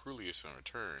impress Crulius in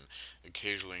return,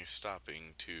 occasionally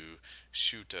stopping to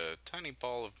shoot a tiny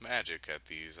ball of magic at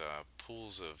these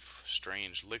pools of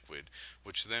strange liquid,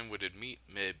 which then would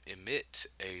emit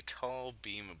a tall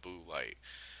beam of blue light.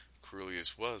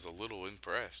 Crulius was a little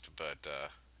impressed, but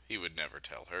he would never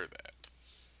tell her that.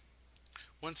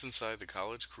 Once inside the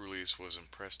college, Crulius was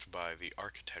impressed by the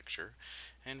architecture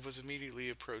and was immediately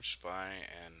approached by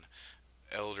an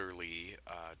elderly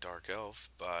dark elf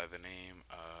by the name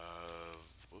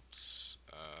of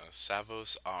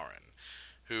Savos Aran,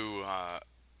 who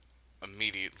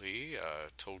immediately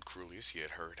told Crulius he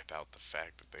had heard about the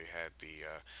fact that they had the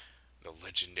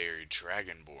legendary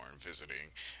Dragonborn visiting,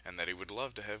 and that he would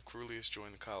love to have Crulius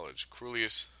join the college.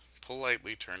 Crulius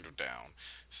politely turned him down,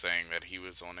 saying that he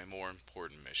was on a more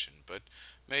important mission, but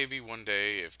maybe one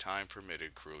day, if time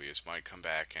permitted, Crulius might come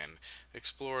back and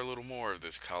explore a little more of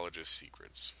this college's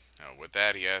secrets. With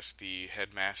that, he asked the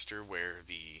headmaster where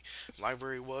the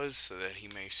library was, so that he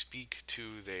may speak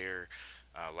to their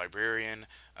librarian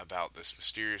about this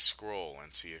mysterious scroll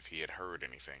and see if he had heard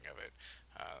anything of it.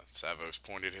 Savos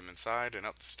pointed him inside and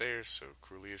up the stairs, so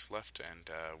Crulius left and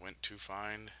went to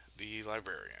find the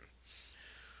librarian.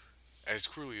 As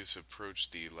Crulius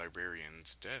approached the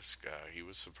librarian's desk, he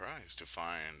was surprised to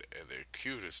find the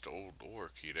cutest old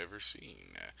orc he'd ever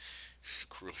seen.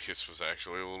 Crulius was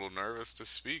actually a little nervous to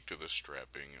speak to the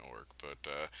strapping orc, but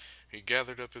he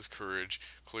gathered up his courage,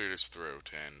 cleared his throat,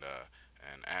 and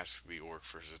asked the orc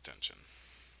for his attention.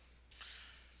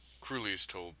 Crulius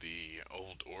told the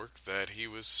old orc that he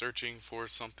was searching for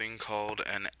something called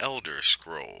an Elder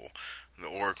Scroll. The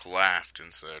orc laughed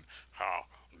and said, "How?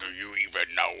 Do you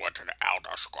even know what an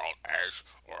Elder Scroll is,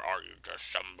 or are you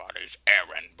just somebody's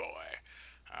errand boy?"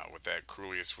 With that,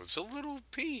 Crulius was a little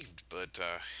peeved, but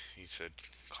he said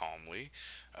calmly,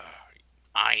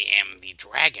 "I am the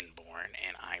Dragonborn,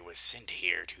 and I was sent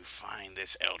here to find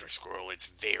this Elder Scroll. It's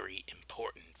very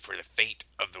important for the fate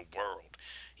of the world.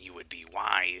 You would be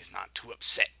wise not to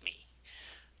upset me."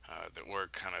 The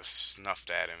orc kind of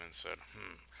snuffed at him and said,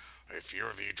 "If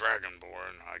you're the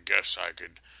Dragonborn, I guess I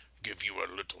could give you a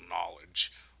little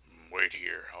knowledge. Wait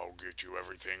here, I'll get you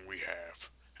everything we have."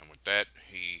 And with that,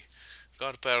 he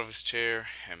got up out of his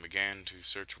chair and began to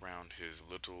search around his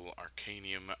little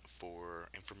arcanium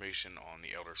for information on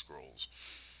the Elder Scrolls.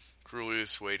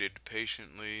 Crulius waited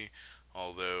patiently,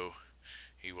 although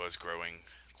he was growing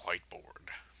quite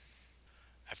bored.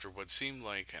 After what seemed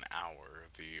like an hour,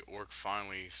 the orc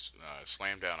finally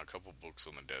slammed down a couple books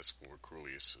on the desk for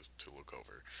Crulius to look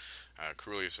over.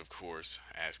 Crulius, of course,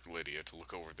 asked Lydia to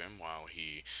look over them while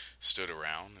he stood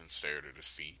around and stared at his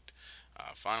feet.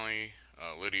 Finally,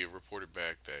 Lydia reported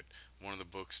back that one of the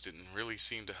books didn't really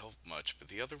seem to help much, but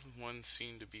the other one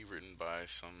seemed to be written by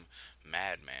some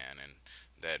madman, and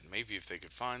that maybe if they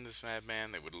could find this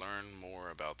madman, they would learn more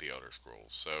about the Elder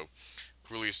Scrolls. So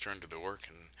Crulius turned to the orc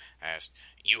and asked,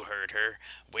 "You heard her.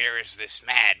 Where is this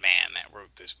madman that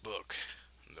wrote this book?"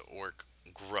 The orc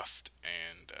gruffed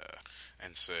and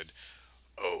said,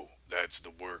 "Oh, that's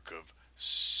the work of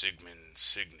Sigmund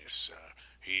Cygnus.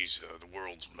 He's the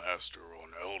world's master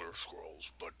on Elder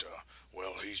Scrolls, but,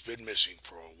 he's been missing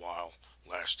for a while.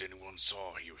 Last anyone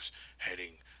saw, he was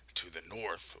heading to the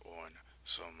north on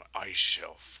some ice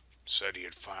shelf. Said he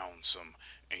had found some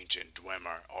ancient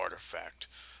Dwemer artifact.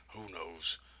 Who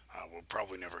knows? We'll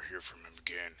probably never hear from him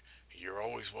again. You're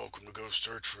always welcome to go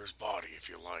search for his body if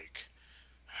you like."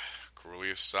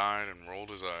 Crulius sighed and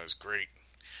rolled his eyes. "Great.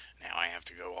 Now I have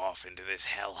to go off into this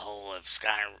hellhole of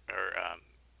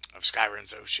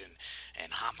Skyrim's ocean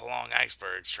and hop along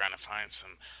icebergs trying to find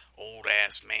some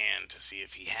old-ass man to see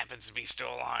if he happens to be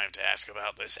still alive to ask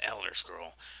about this Elder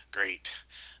Scroll. Great.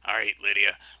 All right,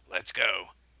 Lydia, let's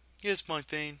go." "Yes, my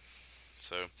Thane."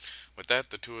 So, with that,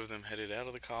 the two of them headed out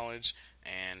of the college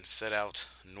and set out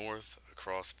north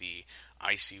across the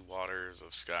icy waters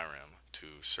of Skyrim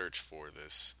to search for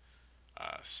this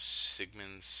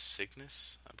Sigmund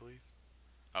Cygnus, I believe.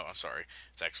 Oh, I'm sorry.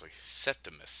 It's actually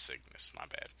Septimus Cygnus, my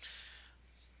bad.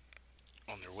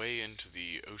 On their way into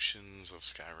the oceans of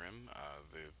Skyrim,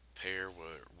 the pair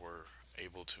were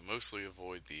able to mostly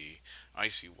avoid the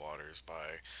icy waters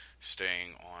by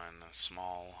staying on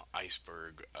small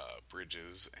iceberg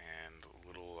bridges and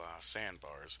little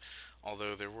sandbars,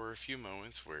 although there were a few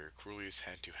moments where Crulius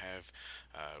had to have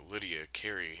Lydia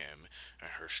carry him in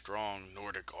her strong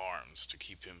Nordic arms to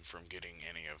keep him from getting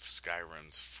any of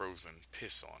Skyrim's frozen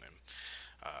piss on him.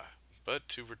 But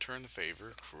to return the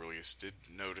favor, Crulius did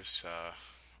notice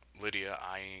Lydia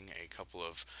eyeing a couple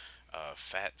of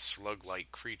fat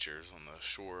slug-like creatures on the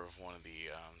shore of one of the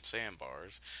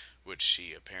sandbars, which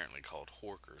she apparently called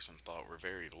horkers and thought were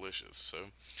very delicious.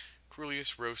 So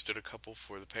Crulius roasted a couple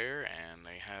for the pair, and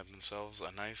they had themselves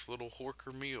a nice little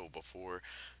horker meal before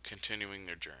continuing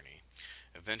their journey.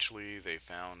 Eventually, they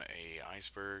found a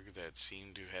iceberg that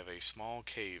seemed to have a small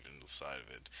cave in the side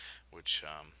of it, which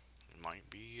might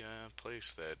be a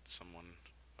place that someone,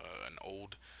 an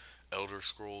old Elder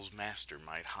Scrolls master,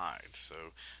 might hide.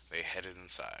 So they headed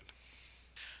inside.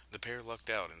 The pair lucked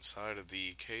out. Inside of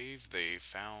the cave, they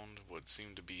found what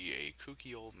seemed to be a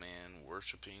kooky old man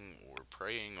worshipping or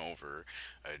praying over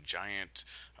a giant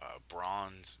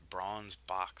bronze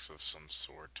box of some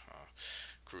sort.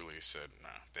 Crulius said, "No,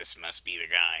 this must be the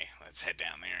guy. Let's head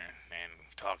down there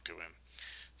and talk to him."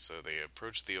 So they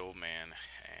approached the old man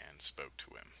and spoke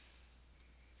to him.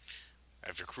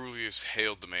 After Crulius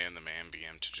hailed the man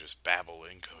began to just babble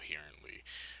incoherently.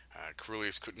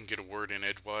 Crulius couldn't get a word in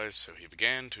edgewise, so he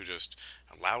began to just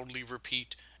loudly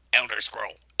repeat, "Elder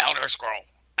Scroll! Elder Scroll!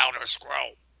 Elder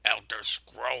Scroll! Elder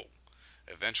Scroll!"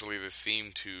 Eventually this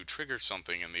seemed to trigger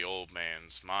something in the old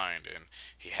man's mind, and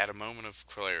he had a moment of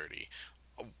clarity.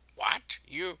 What?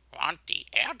 You want the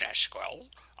Elder Scroll?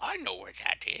 I know where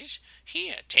that is.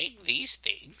 Here, take these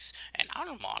things, and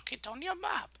I'll mark it on your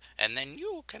map, and then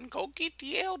you can go get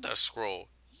the Elder Scroll.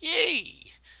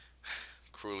 Yay!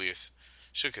 Crulius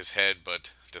shook his head,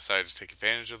 but decided to take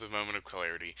advantage of the moment of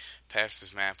clarity, passed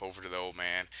his map over to the old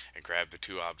man, and grabbed the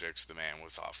two objects the man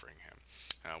was offering him.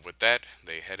 With that,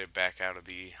 they headed back out of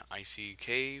the icy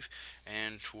cave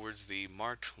and towards the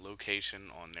marked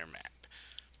location on their map.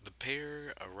 The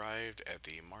pair arrived at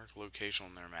the marked location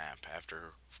on their map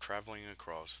after traveling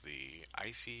across the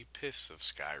icy piss of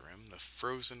Skyrim, the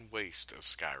frozen waste of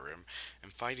Skyrim,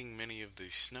 and fighting many of the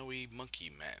snowy monkey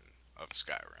men of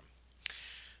Skyrim.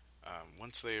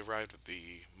 Once they arrived at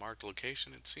the marked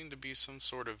location, it seemed to be some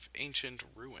sort of ancient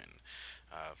ruin.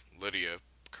 Lydia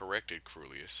corrected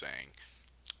Crulius, saying,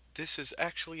 "This is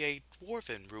actually a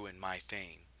dwarven ruin, my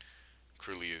thane."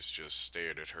 Crulius just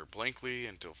stared at her blankly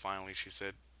until finally she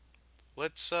said,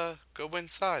 "Let's go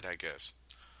inside, I guess."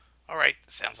 Alright,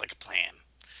 sounds like a plan.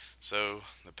 So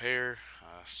the pair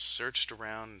searched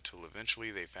around until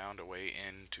eventually they found a way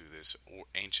into this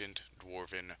ancient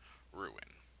dwarven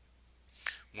ruin.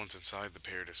 Once inside, the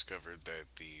pair discovered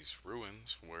that these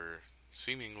ruins were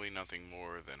seemingly nothing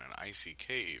more than an icy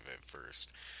cave at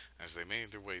first. As they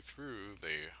made their way through,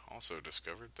 they also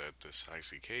discovered that this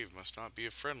icy cave must not be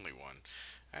a friendly one,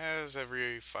 as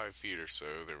every 5 feet or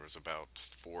so there was about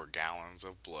 4 gallons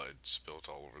of blood spilt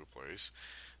all over the place.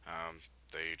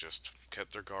 They just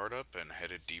kept their guard up and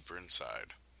headed deeper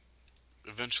inside.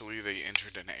 Eventually, they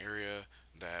entered an area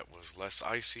that was less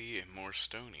icy and more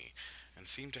stony, and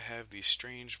seemed to have these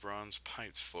strange bronze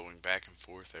pipes flowing back and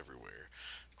forth everywhere.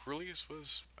 Crulius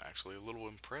was actually a little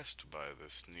impressed by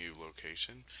this new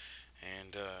location,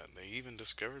 and they even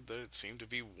discovered that it seemed to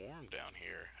be warm down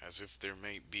here, as if there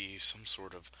might be some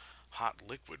sort of hot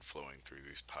liquid flowing through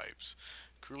these pipes.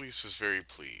 Crulius was very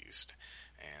pleased,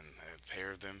 and the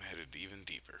pair of them headed even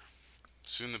deeper.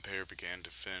 Soon the pair began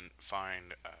to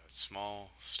find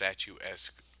small,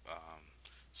 statuesque,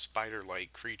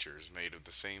 spider-like creatures made of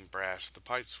the same brass the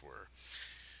pipes were.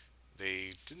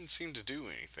 They didn't seem to do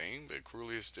anything, but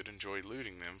Crulius did enjoy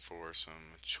looting them for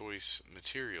some choice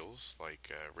materials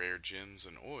like rare gems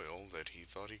and oil that he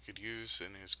thought he could use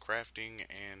in his crafting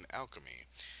and alchemy.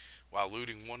 While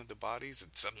looting one of the bodies,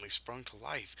 it suddenly sprung to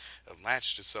life and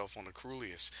latched itself onto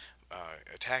Crulius,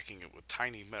 attacking him with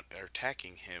tiny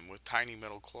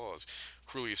metal claws.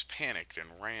 Crulius panicked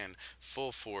and ran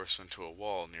full force into a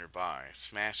wall nearby,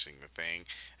 smashing the thing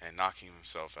and knocking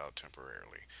himself out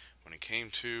temporarily. When he came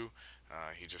to,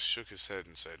 he just shook his head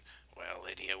and said, "Well,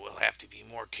 Lydia, we'll have to be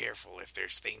more careful if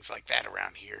there's things like that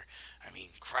around here. I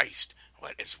mean, Christ,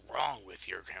 what is wrong with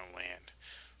your homeland?"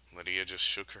 Lydia just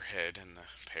shook her head, and the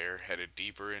pair headed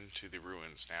deeper into the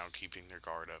ruins, now keeping their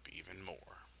guard up even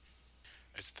more.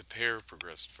 As the pair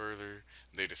progressed further,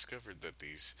 they discovered that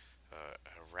these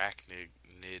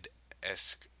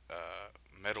arachnid-esque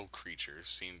metal creatures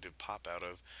seemed to pop out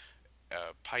of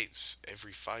pipes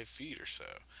every 5 feet or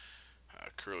so.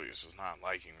 Crulius was not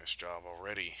liking this job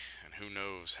already, and who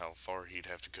knows how far he'd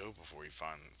have to go before he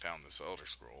found this Elder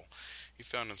Scroll. He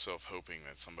found himself hoping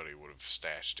that somebody would have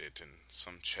stashed it in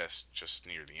some chest just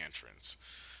near the entrance.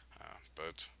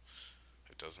 But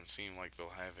it doesn't seem like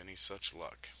they'll have any such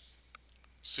luck.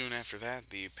 Soon after that,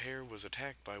 the pair was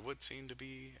attacked by what seemed to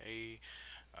be a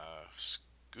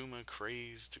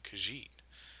skooma-crazed Khajiit.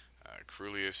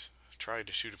 Crulius tried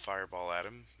to shoot a fireball at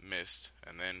him, missed,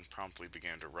 and then promptly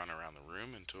began to run around the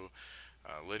room until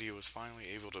Lydia was finally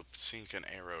able to sink an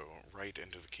arrow right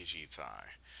into the Khajiit's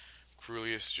eye.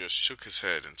 Crulius just shook his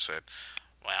head and said,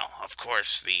 Well, of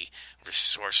course, the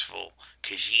resourceful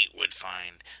Khajiit would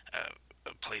find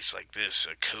a place like this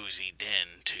a cozy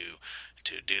den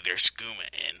to do their skooma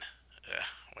in.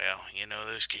 Well, you know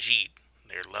those Khajiit.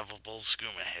 They're lovable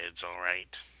skooma heads, all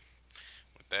right.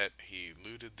 With that, he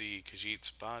looted the Khajiit's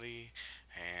body,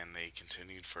 and they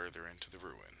continued further into the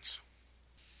ruins.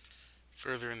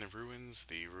 Further in the ruins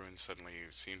suddenly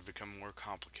seemed to become more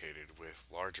complicated, with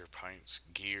larger pipes,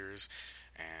 gears,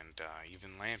 and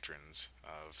even lanterns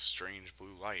of strange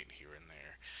blue light here and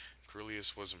there.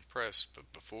 Crulius was impressed,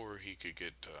 but before he could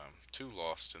get too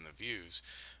lost in the views,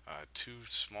 two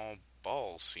small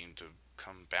balls seemed to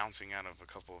come bouncing out of a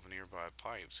couple of nearby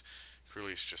pipes.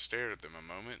 Crulius just stared at them a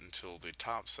moment until the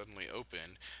top suddenly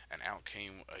opened, and out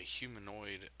came a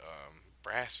humanoid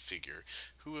brass figure,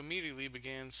 who immediately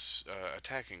began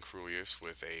attacking Crulius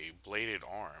with a bladed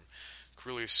arm.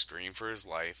 Crulius screamed for his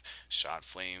life, shot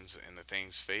flames in the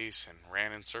thing's face, and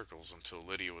ran in circles until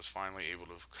Lydia was finally able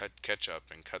to catch up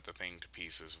and cut the thing to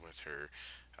pieces with her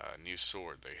new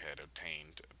sword they had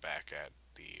obtained back at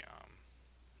the,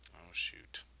 oh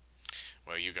shoot.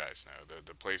 Well, you guys know,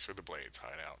 the place where the blades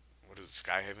hide out. What is it,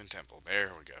 Skyhaven Temple?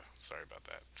 There we go. Sorry about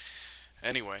that.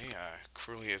 Anyway,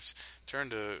 Crulius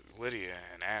turned to Lydia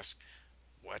and asked,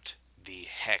 What the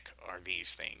heck are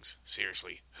these things?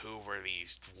 Seriously, who were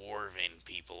these dwarven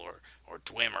people, or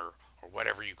dwemer, or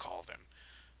whatever you call them?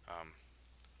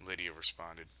 Lydia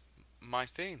responded, My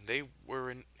thing, they were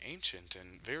an ancient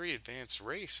and very advanced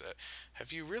race.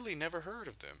 Have you really never heard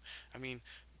of them? I mean,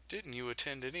 didn't you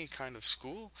attend any kind of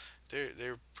school?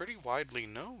 They're pretty widely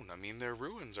known. I mean, their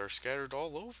ruins are scattered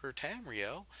all over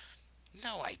Tamriel.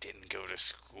 No, I didn't go to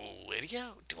school,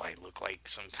 Lydia. Do I look like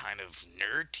some kind of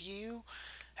nerd to you?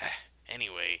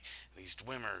 Anyway, these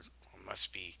Dwemer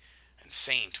must be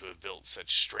insane to have built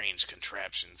such strange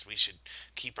contraptions. We should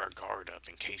keep our guard up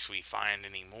in case we find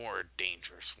any more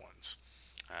dangerous ones.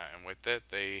 And with that,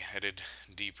 they headed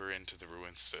deeper into the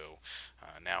ruins still,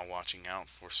 now watching out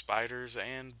for spiders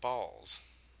and balls.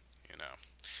 You know,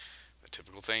 the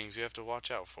typical things you have to watch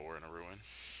out for in a ruin.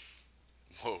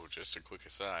 Whoa, just a quick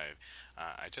aside.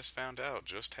 I just found out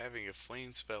just having a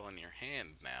flame spell in your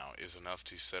hand now is enough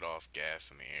to set off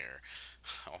gas in the air.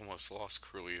 Almost lost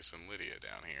Crulius and Lydia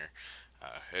down here.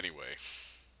 Anyway,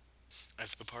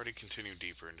 as the party continued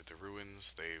deeper into the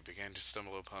ruins, they began to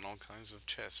stumble upon all kinds of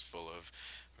chests full of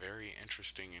very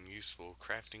interesting and useful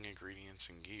crafting ingredients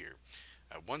and gear.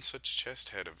 One such chest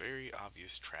had a very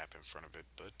obvious trap in front of it,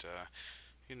 but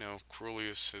you know,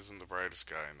 Crulius isn't the brightest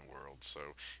guy in the world, so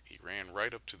he ran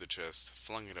right up to the chest,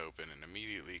 flung it open, and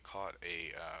immediately caught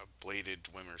a bladed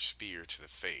Dwemer spear to the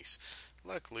face.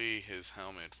 Luckily, his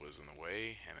helmet was in the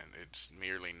way, and it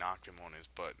merely knocked him on his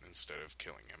butt instead of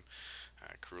killing him.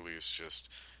 Crulius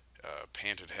just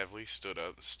panted heavily, stood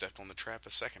up, stepped on the trap a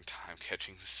second time,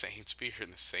 catching the same spear in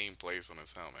the same place on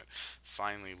his helmet.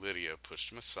 Finally, Lydia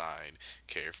pushed him aside,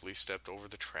 carefully stepped over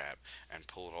the trap, and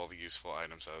pulled all the useful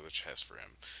items out of the chest for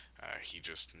him. He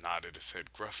just nodded his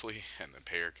head gruffly, and the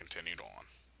pair continued on.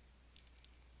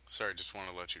 Sorry, just want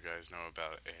to let you guys know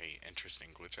about a interesting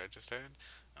glitch I just had.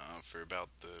 For about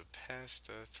the past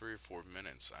 3 or 4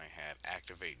 minutes, I had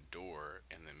activate door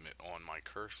on my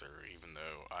cursor, even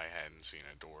though I hadn't seen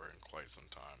a door in quite some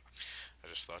time. I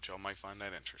just thought y'all might find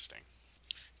that interesting.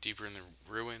 Deeper in the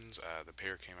ruins, the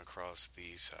pair came across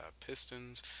these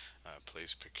pistons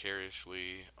placed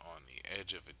precariously on the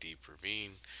edge of a deep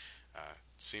ravine,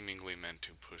 seemingly meant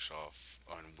to push off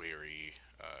unwary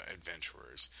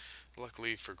adventurers.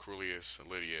 Luckily for Crulius,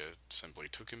 Lydia simply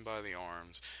took him by the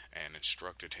arms and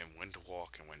instructed him when to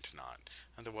walk and when to not.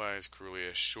 Otherwise,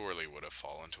 Crulius surely would have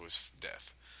fallen to his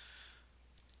death.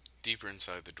 Deeper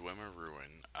inside the Dwemer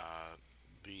ruin,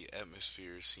 the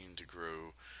atmosphere seemed to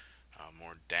grow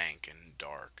more dank and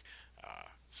dark.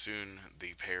 Soon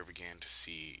the pair began to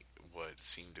see what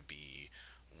seemed to be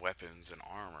weapons and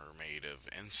armor made of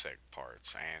insect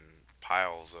parts and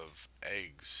piles of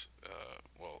eggs,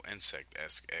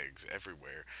 insect-esque eggs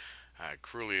everywhere.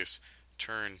 Crulius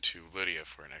turned to Lydia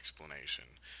for an explanation,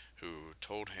 who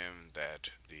told him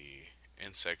that the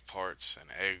insect parts and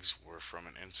eggs were from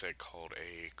an insect called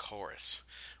a chorus,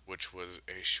 which was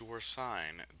a sure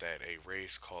sign that a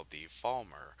race called the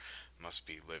Falmer must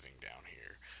be living down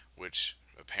here, which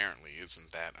apparently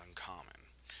isn't that uncommon.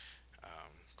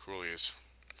 Crulius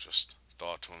just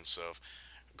thought to himself,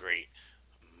 great,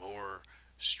 more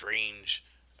strange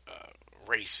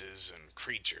races and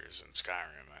creatures in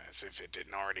Skyrim, as if it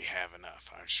didn't already have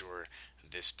enough. I'm sure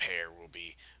this pair will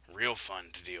be real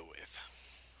fun to deal with.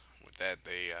 With that,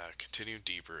 they continue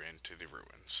deeper into the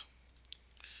ruins.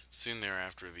 Soon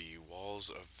thereafter, the walls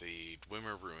of the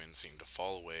Dwemer ruin seemed to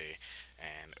fall away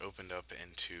and opened up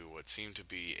into what seemed to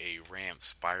be a ramp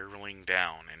spiraling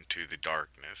down into the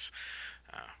darkness.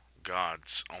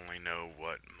 Gods only know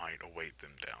what might await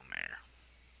them down there.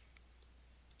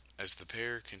 As the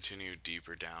pair continued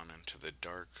deeper down into the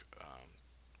dark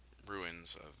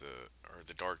ruins of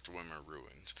the dark Dwemer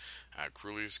ruins,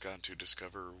 Crulius got to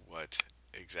discover what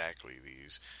exactly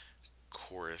these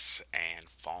Chorus and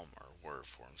Falmer were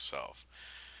for himself.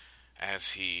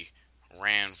 As he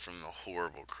ran from the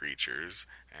horrible creatures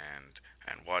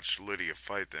and watched Lydia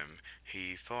fight them,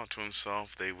 he thought to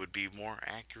himself they would be more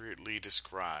accurately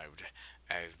described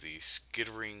as the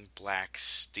skittering black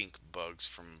stink bugs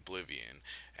from Oblivion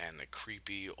and the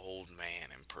creepy old man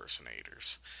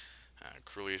impersonators.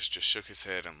 Crulius just shook his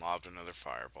head and lobbed another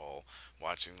fireball,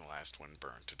 watching the last one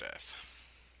burn to death.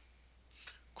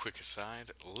 Quick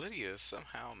aside, Lydia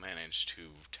somehow managed to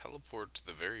teleport to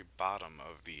the very bottom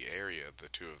of the area the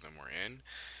two of them were in,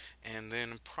 and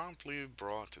then promptly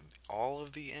brought all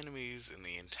of the enemies in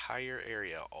the entire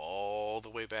area all the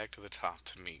way back to the top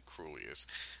to meet Crulius.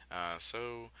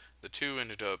 So the two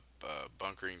ended up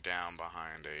bunkering down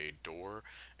behind a door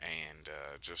and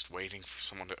just waiting for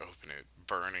someone to open it,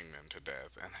 burning them to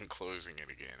death, and then closing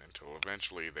it again until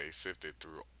eventually they sifted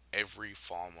through every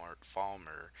Falmer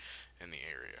in the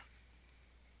area.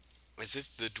 As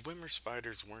if the Dwemer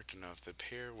spiders weren't enough, the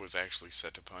pair was actually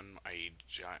set upon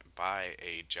by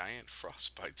a giant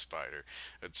frostbite spider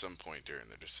at some point during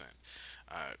their descent.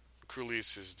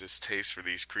 Crulius' distaste for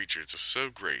these creatures is so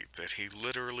great that he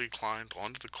literally climbed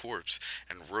onto the corpse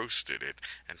and roasted it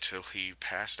until he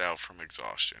passed out from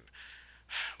exhaustion.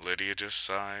 Lydia just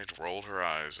sighed, rolled her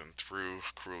eyes, and threw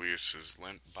Crulius'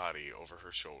 limp body over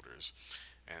her shoulders,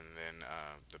 and then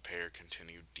the pair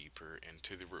continued deeper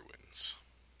into the ruins.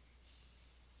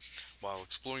 While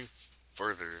exploring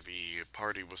further, the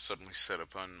party was suddenly set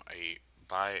upon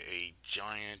by a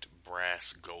giant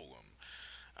brass golem.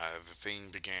 The thing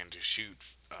began to shoot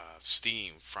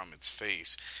steam from its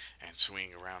face and swing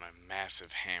around a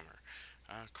massive hammer.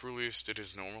 Crulius did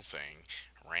his normal thing,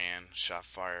 ran, shot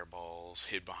fireballs,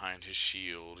 hid behind his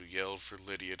shield, yelled for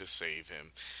Lydia to save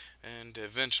him, and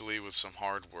eventually, with some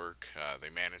hard work, they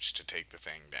managed to take the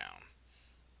thing down.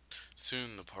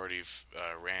 Soon the party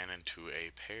ran into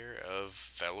a pair of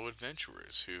fellow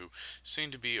adventurers who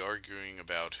seemed to be arguing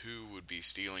about who would be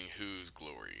stealing whose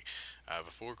glory.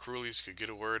 Before Crulius could get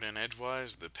a word in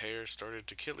edgewise, the pair started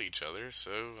to kill each other,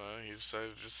 so he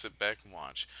decided to sit back and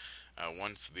watch.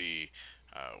 Once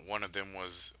one of them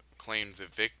was claimed the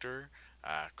victor,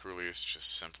 Crulius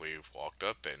just simply walked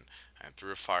up and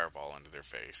threw a fireball into their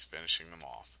face, finishing them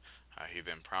off. He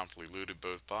then promptly looted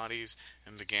both bodies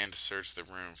and began to search the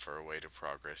room for a way to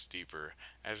progress deeper,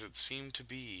 as it seemed to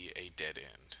be a dead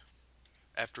end.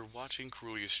 After watching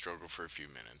Crulius struggle for a few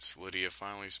minutes, Lydia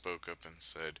finally spoke up and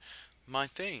said, "My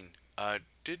thing,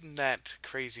 didn't that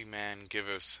crazy man give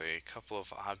us a couple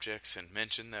of objects and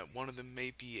mention that one of them may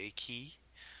be a key?"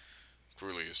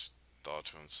 Crulius thought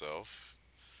to himself,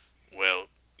 "Well,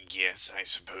 yes, I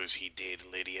suppose he did,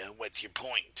 Lydia. What's your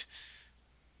point?"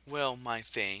 "Well, my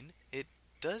Thane, it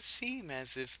does seem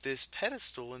as if this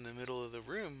pedestal in the middle of the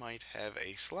room might have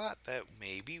a slot that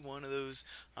maybe one of those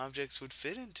objects would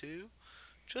fit into.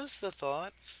 Just a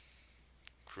thought."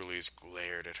 Crulius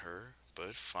glared at her,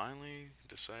 but finally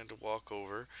decided to walk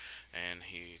over, and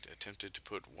he attempted to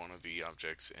put one of the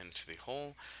objects into the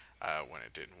hole. When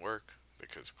it didn't work,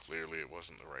 because clearly it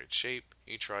wasn't the right shape,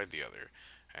 he tried the other,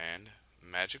 and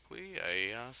magically,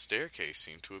 a staircase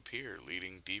seemed to appear,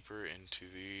 leading deeper into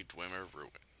the Dwemer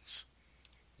ruins.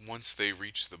 Once they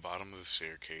reached the bottom of the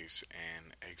staircase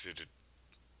and exited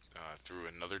through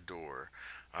another door,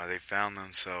 they found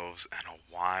themselves in a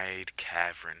wide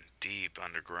cavern deep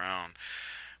underground,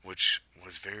 which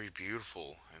was very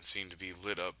beautiful and seemed to be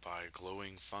lit up by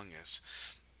glowing fungus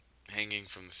hanging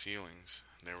from the ceilings.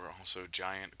 There were also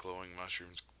giant glowing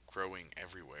mushrooms growing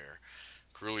everywhere.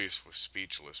 Crulius was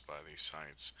speechless by these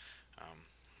sights,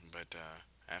 but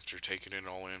after taking it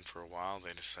all in for a while,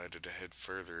 they decided to head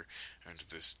further into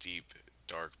this deep,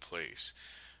 dark place.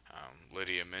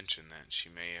 Lydia mentioned that she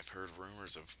may have heard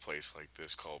rumors of a place like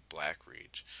this called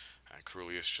Blackreach.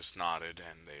 Crulius just nodded,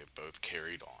 and they both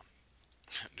carried on.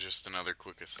 Just another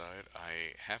quick aside,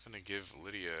 I happen to give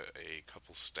Lydia a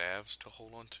couple staves to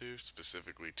hold on to,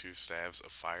 specifically 2 staves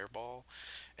of fireball,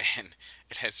 and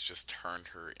it has just turned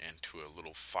her into a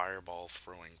little fireball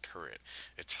throwing turret.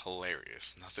 It's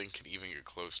hilarious. Nothing can even get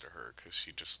close to her because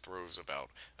she just throws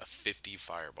about 50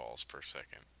 fireballs per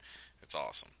second. It's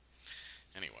awesome.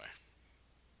 Anyway,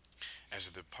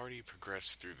 as the party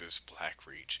progressed through this black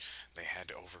reach, they had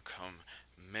to overcome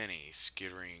many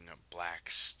skittering black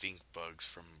stink bugs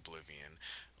from Oblivion,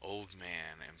 old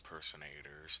man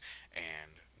impersonators,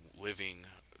 and living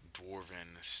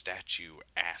dwarven statue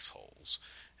assholes.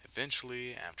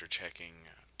 Eventually, after checking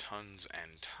tons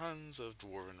and tons of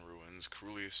dwarven ruins,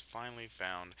 Crulius finally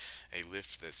found a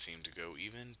lift that seemed to go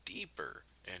even deeper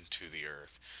into the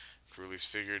earth. Crulius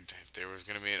figured if there was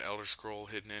going to be an Elder Scroll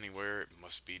hidden anywhere, it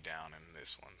must be down in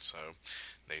this one, so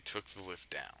they took the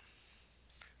lift down.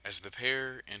 As the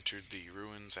pair entered the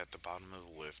ruins at the bottom of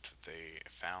the lift, they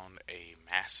found a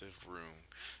massive room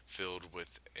filled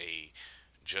with a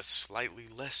just slightly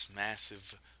less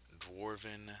massive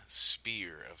dwarven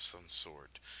spear of some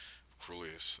sort.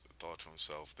 Crulius thought to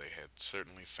himself they had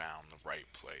certainly found the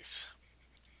right place.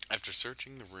 After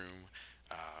searching the room,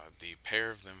 the pair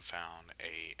of them found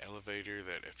a elevator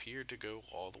that appeared to go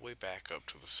all the way back up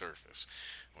to the surface,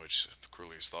 which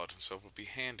Crulius thought to himself would be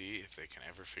handy if they can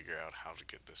ever figure out how to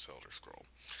get this Elder Scroll.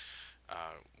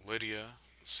 Lydia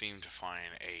seemed to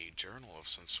find a journal of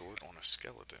some sort on a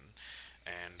skeleton,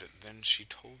 and then she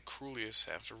told Crulius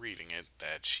after reading it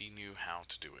that she knew how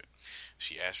to do it.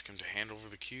 She asked him to hand over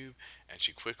the cube, and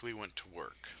she quickly went to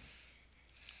work.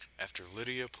 After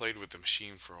Lydia played with the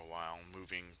machine for a while,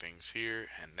 moving things here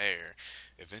and there,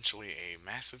 eventually a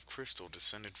massive crystal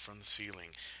descended from the ceiling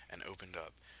and opened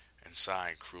up.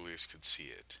 Inside, Crulius could see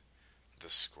it.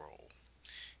 The scroll.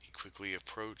 He quickly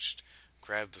approached,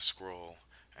 grabbed the scroll,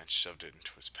 and shoved it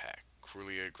into his pack.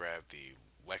 Crulia grabbed the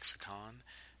lexicon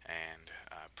and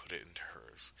put it into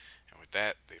hers. And with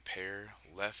that, the pair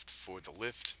left for the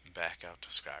lift back out to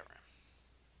Skyrim.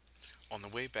 On the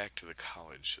way back to the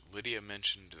college, Lydia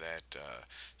mentioned that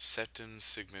Septim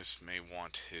Cygnus may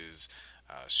want his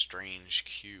strange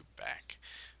cube back.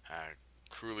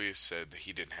 Crulius said that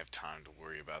he didn't have time to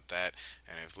worry about that,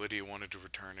 and if Lydia wanted to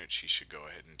return it, she should go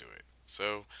ahead and do it.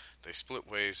 So, they split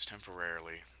ways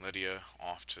temporarily, Lydia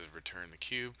off to return the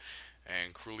cube,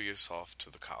 and Crulius off to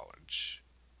the college.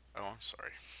 Oh, I'm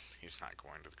sorry. He's not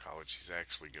going to the college. He's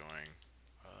actually going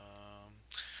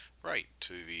right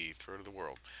to the throat of the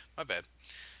world. My bad.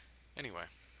 Anyway,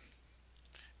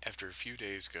 after a few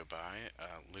days go by,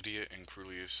 Lydia and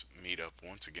Crulius meet up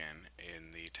once again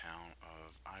in the town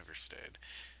of Iverstead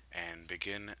and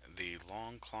begin the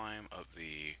long climb up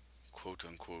the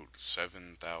quote-unquote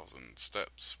 7,000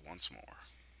 steps once more.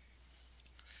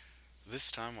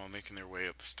 This time, while making their way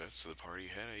up the steps, the party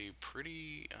had a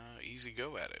pretty easy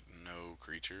go at it. No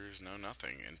creatures, no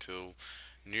nothing, until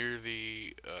near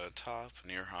the top,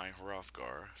 near High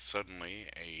Hrothgar, suddenly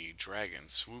a dragon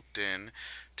swooped in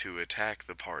to attack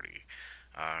the party.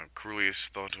 Crulius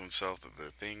thought to himself that the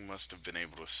thing must have been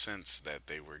able to sense that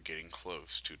they were getting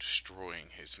close to destroying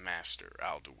his master,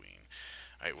 Alduin.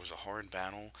 It was a hard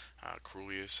battle.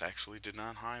 Crulius actually did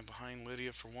not hide behind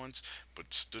Lydia for once,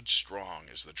 but stood strong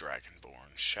as the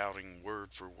Dragonborn, shouting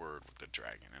word for word with the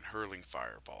dragon and hurling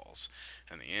fireballs.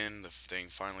 In the end, the thing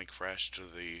finally crashed to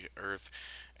the earth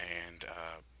and,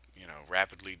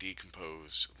 rapidly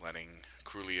decomposed, letting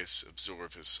Crulius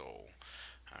absorb his soul.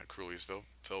 Crulius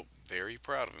felt very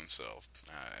proud of himself,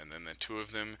 and then the two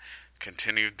of them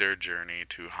continued their journey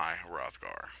to High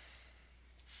Hrothgar.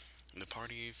 The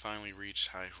party finally reached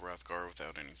High Hrothgar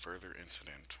without any further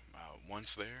incident.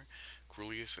 Once there,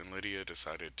 Crulius and Lydia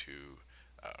decided to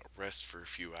rest for a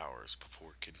few hours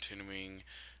before continuing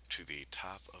to the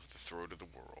top of the throat of the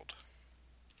world.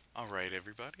 Alright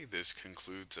everybody, this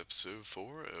concludes episode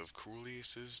 4 of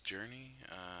Crulius's journey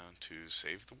to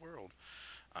save the world.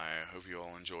 I hope you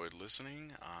all enjoyed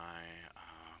listening. I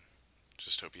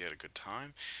just hope you had a good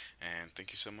time, and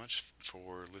thank you so much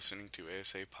for listening to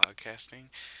ASAPodcasting.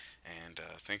 And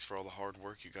thanks for all the hard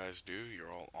work you guys do.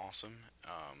 You're all awesome.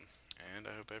 And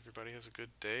I hope everybody has a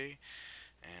good day.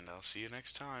 And I'll see you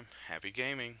next time. Happy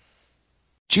gaming.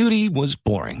 Judy was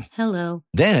boring. Hello.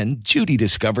 Then Judy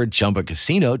discovered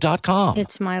ChumbaCasino.com.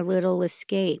 It's my little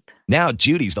escape. Now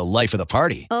Judy's the life of the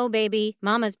party. Oh, baby,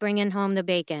 mama's bringing home the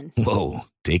bacon. Whoa,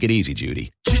 take it easy,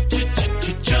 Judy.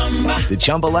 The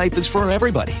Chumba life is for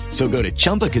everybody. So go to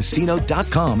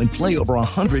ChumbaCasino.com and play over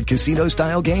 100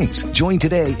 casino-style games. Join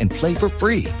today and play for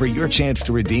free for your chance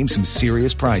to redeem some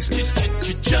serious prizes.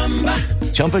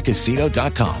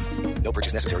 ChumbaCasino.com. No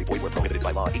purchase necessary. Void where prohibited by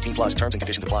law. 18+ terms and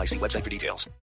conditions apply. See website for details.